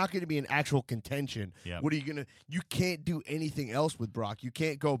 If he's not going to be in actual contention, what are you gonna? You can't do anything else with Brock. You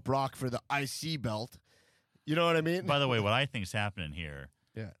can't go Brock for the IC belt. You know what I mean? By the way, what I think's happening here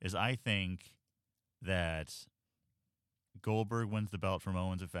is I think that Goldberg wins the belt from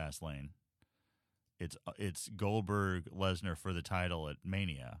Owens at Fastlane. It's Goldberg Lesnar for the title at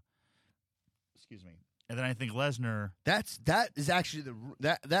Mania. Excuse me. And then I think Lesnar. That is actually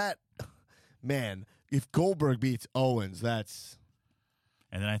that man. If Goldberg beats Owens, that's.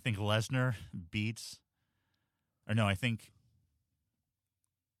 And then I think Lesnar beats. Or no, I think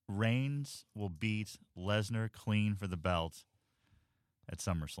Reigns will beat Lesnar clean for the belt at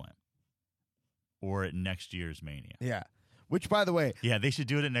SummerSlam or at next year's Mania. Yeah. Which, by the way, they should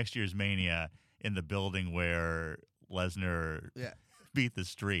do it at next year's Mania in the building where Lesnar beat the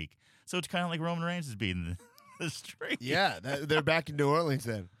streak. So it's kind of like Roman Reigns is beating the streak. Yeah, they're back in New Orleans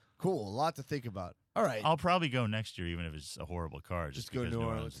then. Cool, a lot to think about. All right, I'll probably go next year, even if it's a horrible card. Just go to New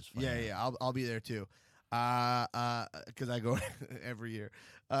Orleans. Is fun. Yeah, I'll be there too, because I go every year.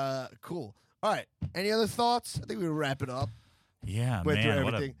 Cool. All right. Any other thoughts? I think we wrap it up. Yeah, man,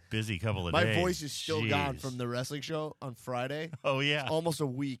 what a busy couple of days. My voice is still gone from the wrestling show on Friday. Oh, yeah. It's almost a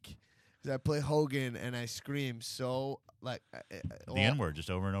week. Because I play Hogan and I scream so, like... the N-word just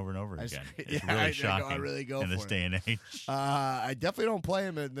over and over and over again. It's really shocking I really go in this day and age. I definitely don't play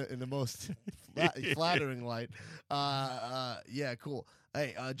him in the most flattering light. Yeah, cool.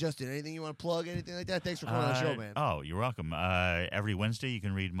 Hey, Justin, anything you want to plug? Anything like that? Thanks for coming on the show, man. Oh, you're welcome. Every Wednesday, you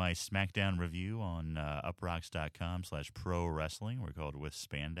can read my SmackDown review on uprocks.com/pro wrestling. We're called With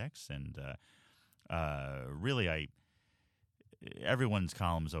Spandex. And really, everyone's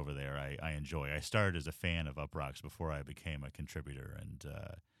columns over there I enjoy. I started as a fan of Uprocks before I became a contributor. And,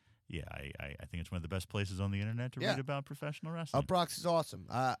 I think it's one of the best places on the internet to read about professional wrestling. Uprocks is awesome.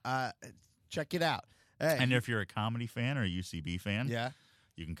 Check it out. Hey. And if you're a comedy fan or a UCB fan,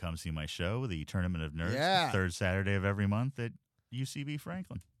 you can come see my show, the Tournament of Nerds, third Saturday of every month at UCB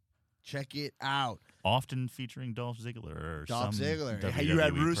Franklin. Check it out. Often featuring Dolph Ziggler or some WWE you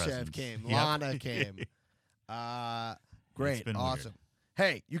had Rusev presence. Came, Lana came. Great, awesome.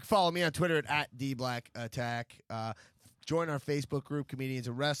 Weird. Hey, you can follow me on Twitter at @DBlackAttack. Join our Facebook group, Comedians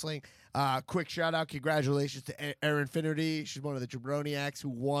of Wrestling. Quick shout-out, congratulations to Erin Finnerty. She's one of the Jabroniacs who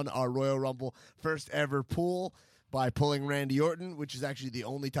won our Royal Rumble first-ever pool by pulling Randy Orton, which is actually the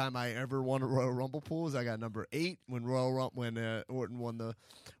only time I ever won a Royal Rumble pool. Is I got number 8 when Orton won the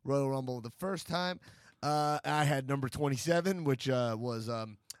Royal Rumble the first time. I had number 27, which was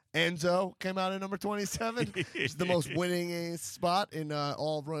Enzo came out at number 27. It's the most winning spot in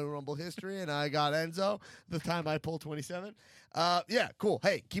all of Royal Rumble history, and I got Enzo the time I pulled 27. Yeah, cool.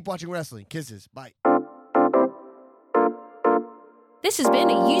 Hey, keep watching wrestling. Kisses. Bye. This has been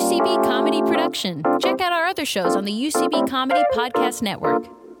a UCB Comedy production. Check out our other shows on the UCB Comedy Podcast Network.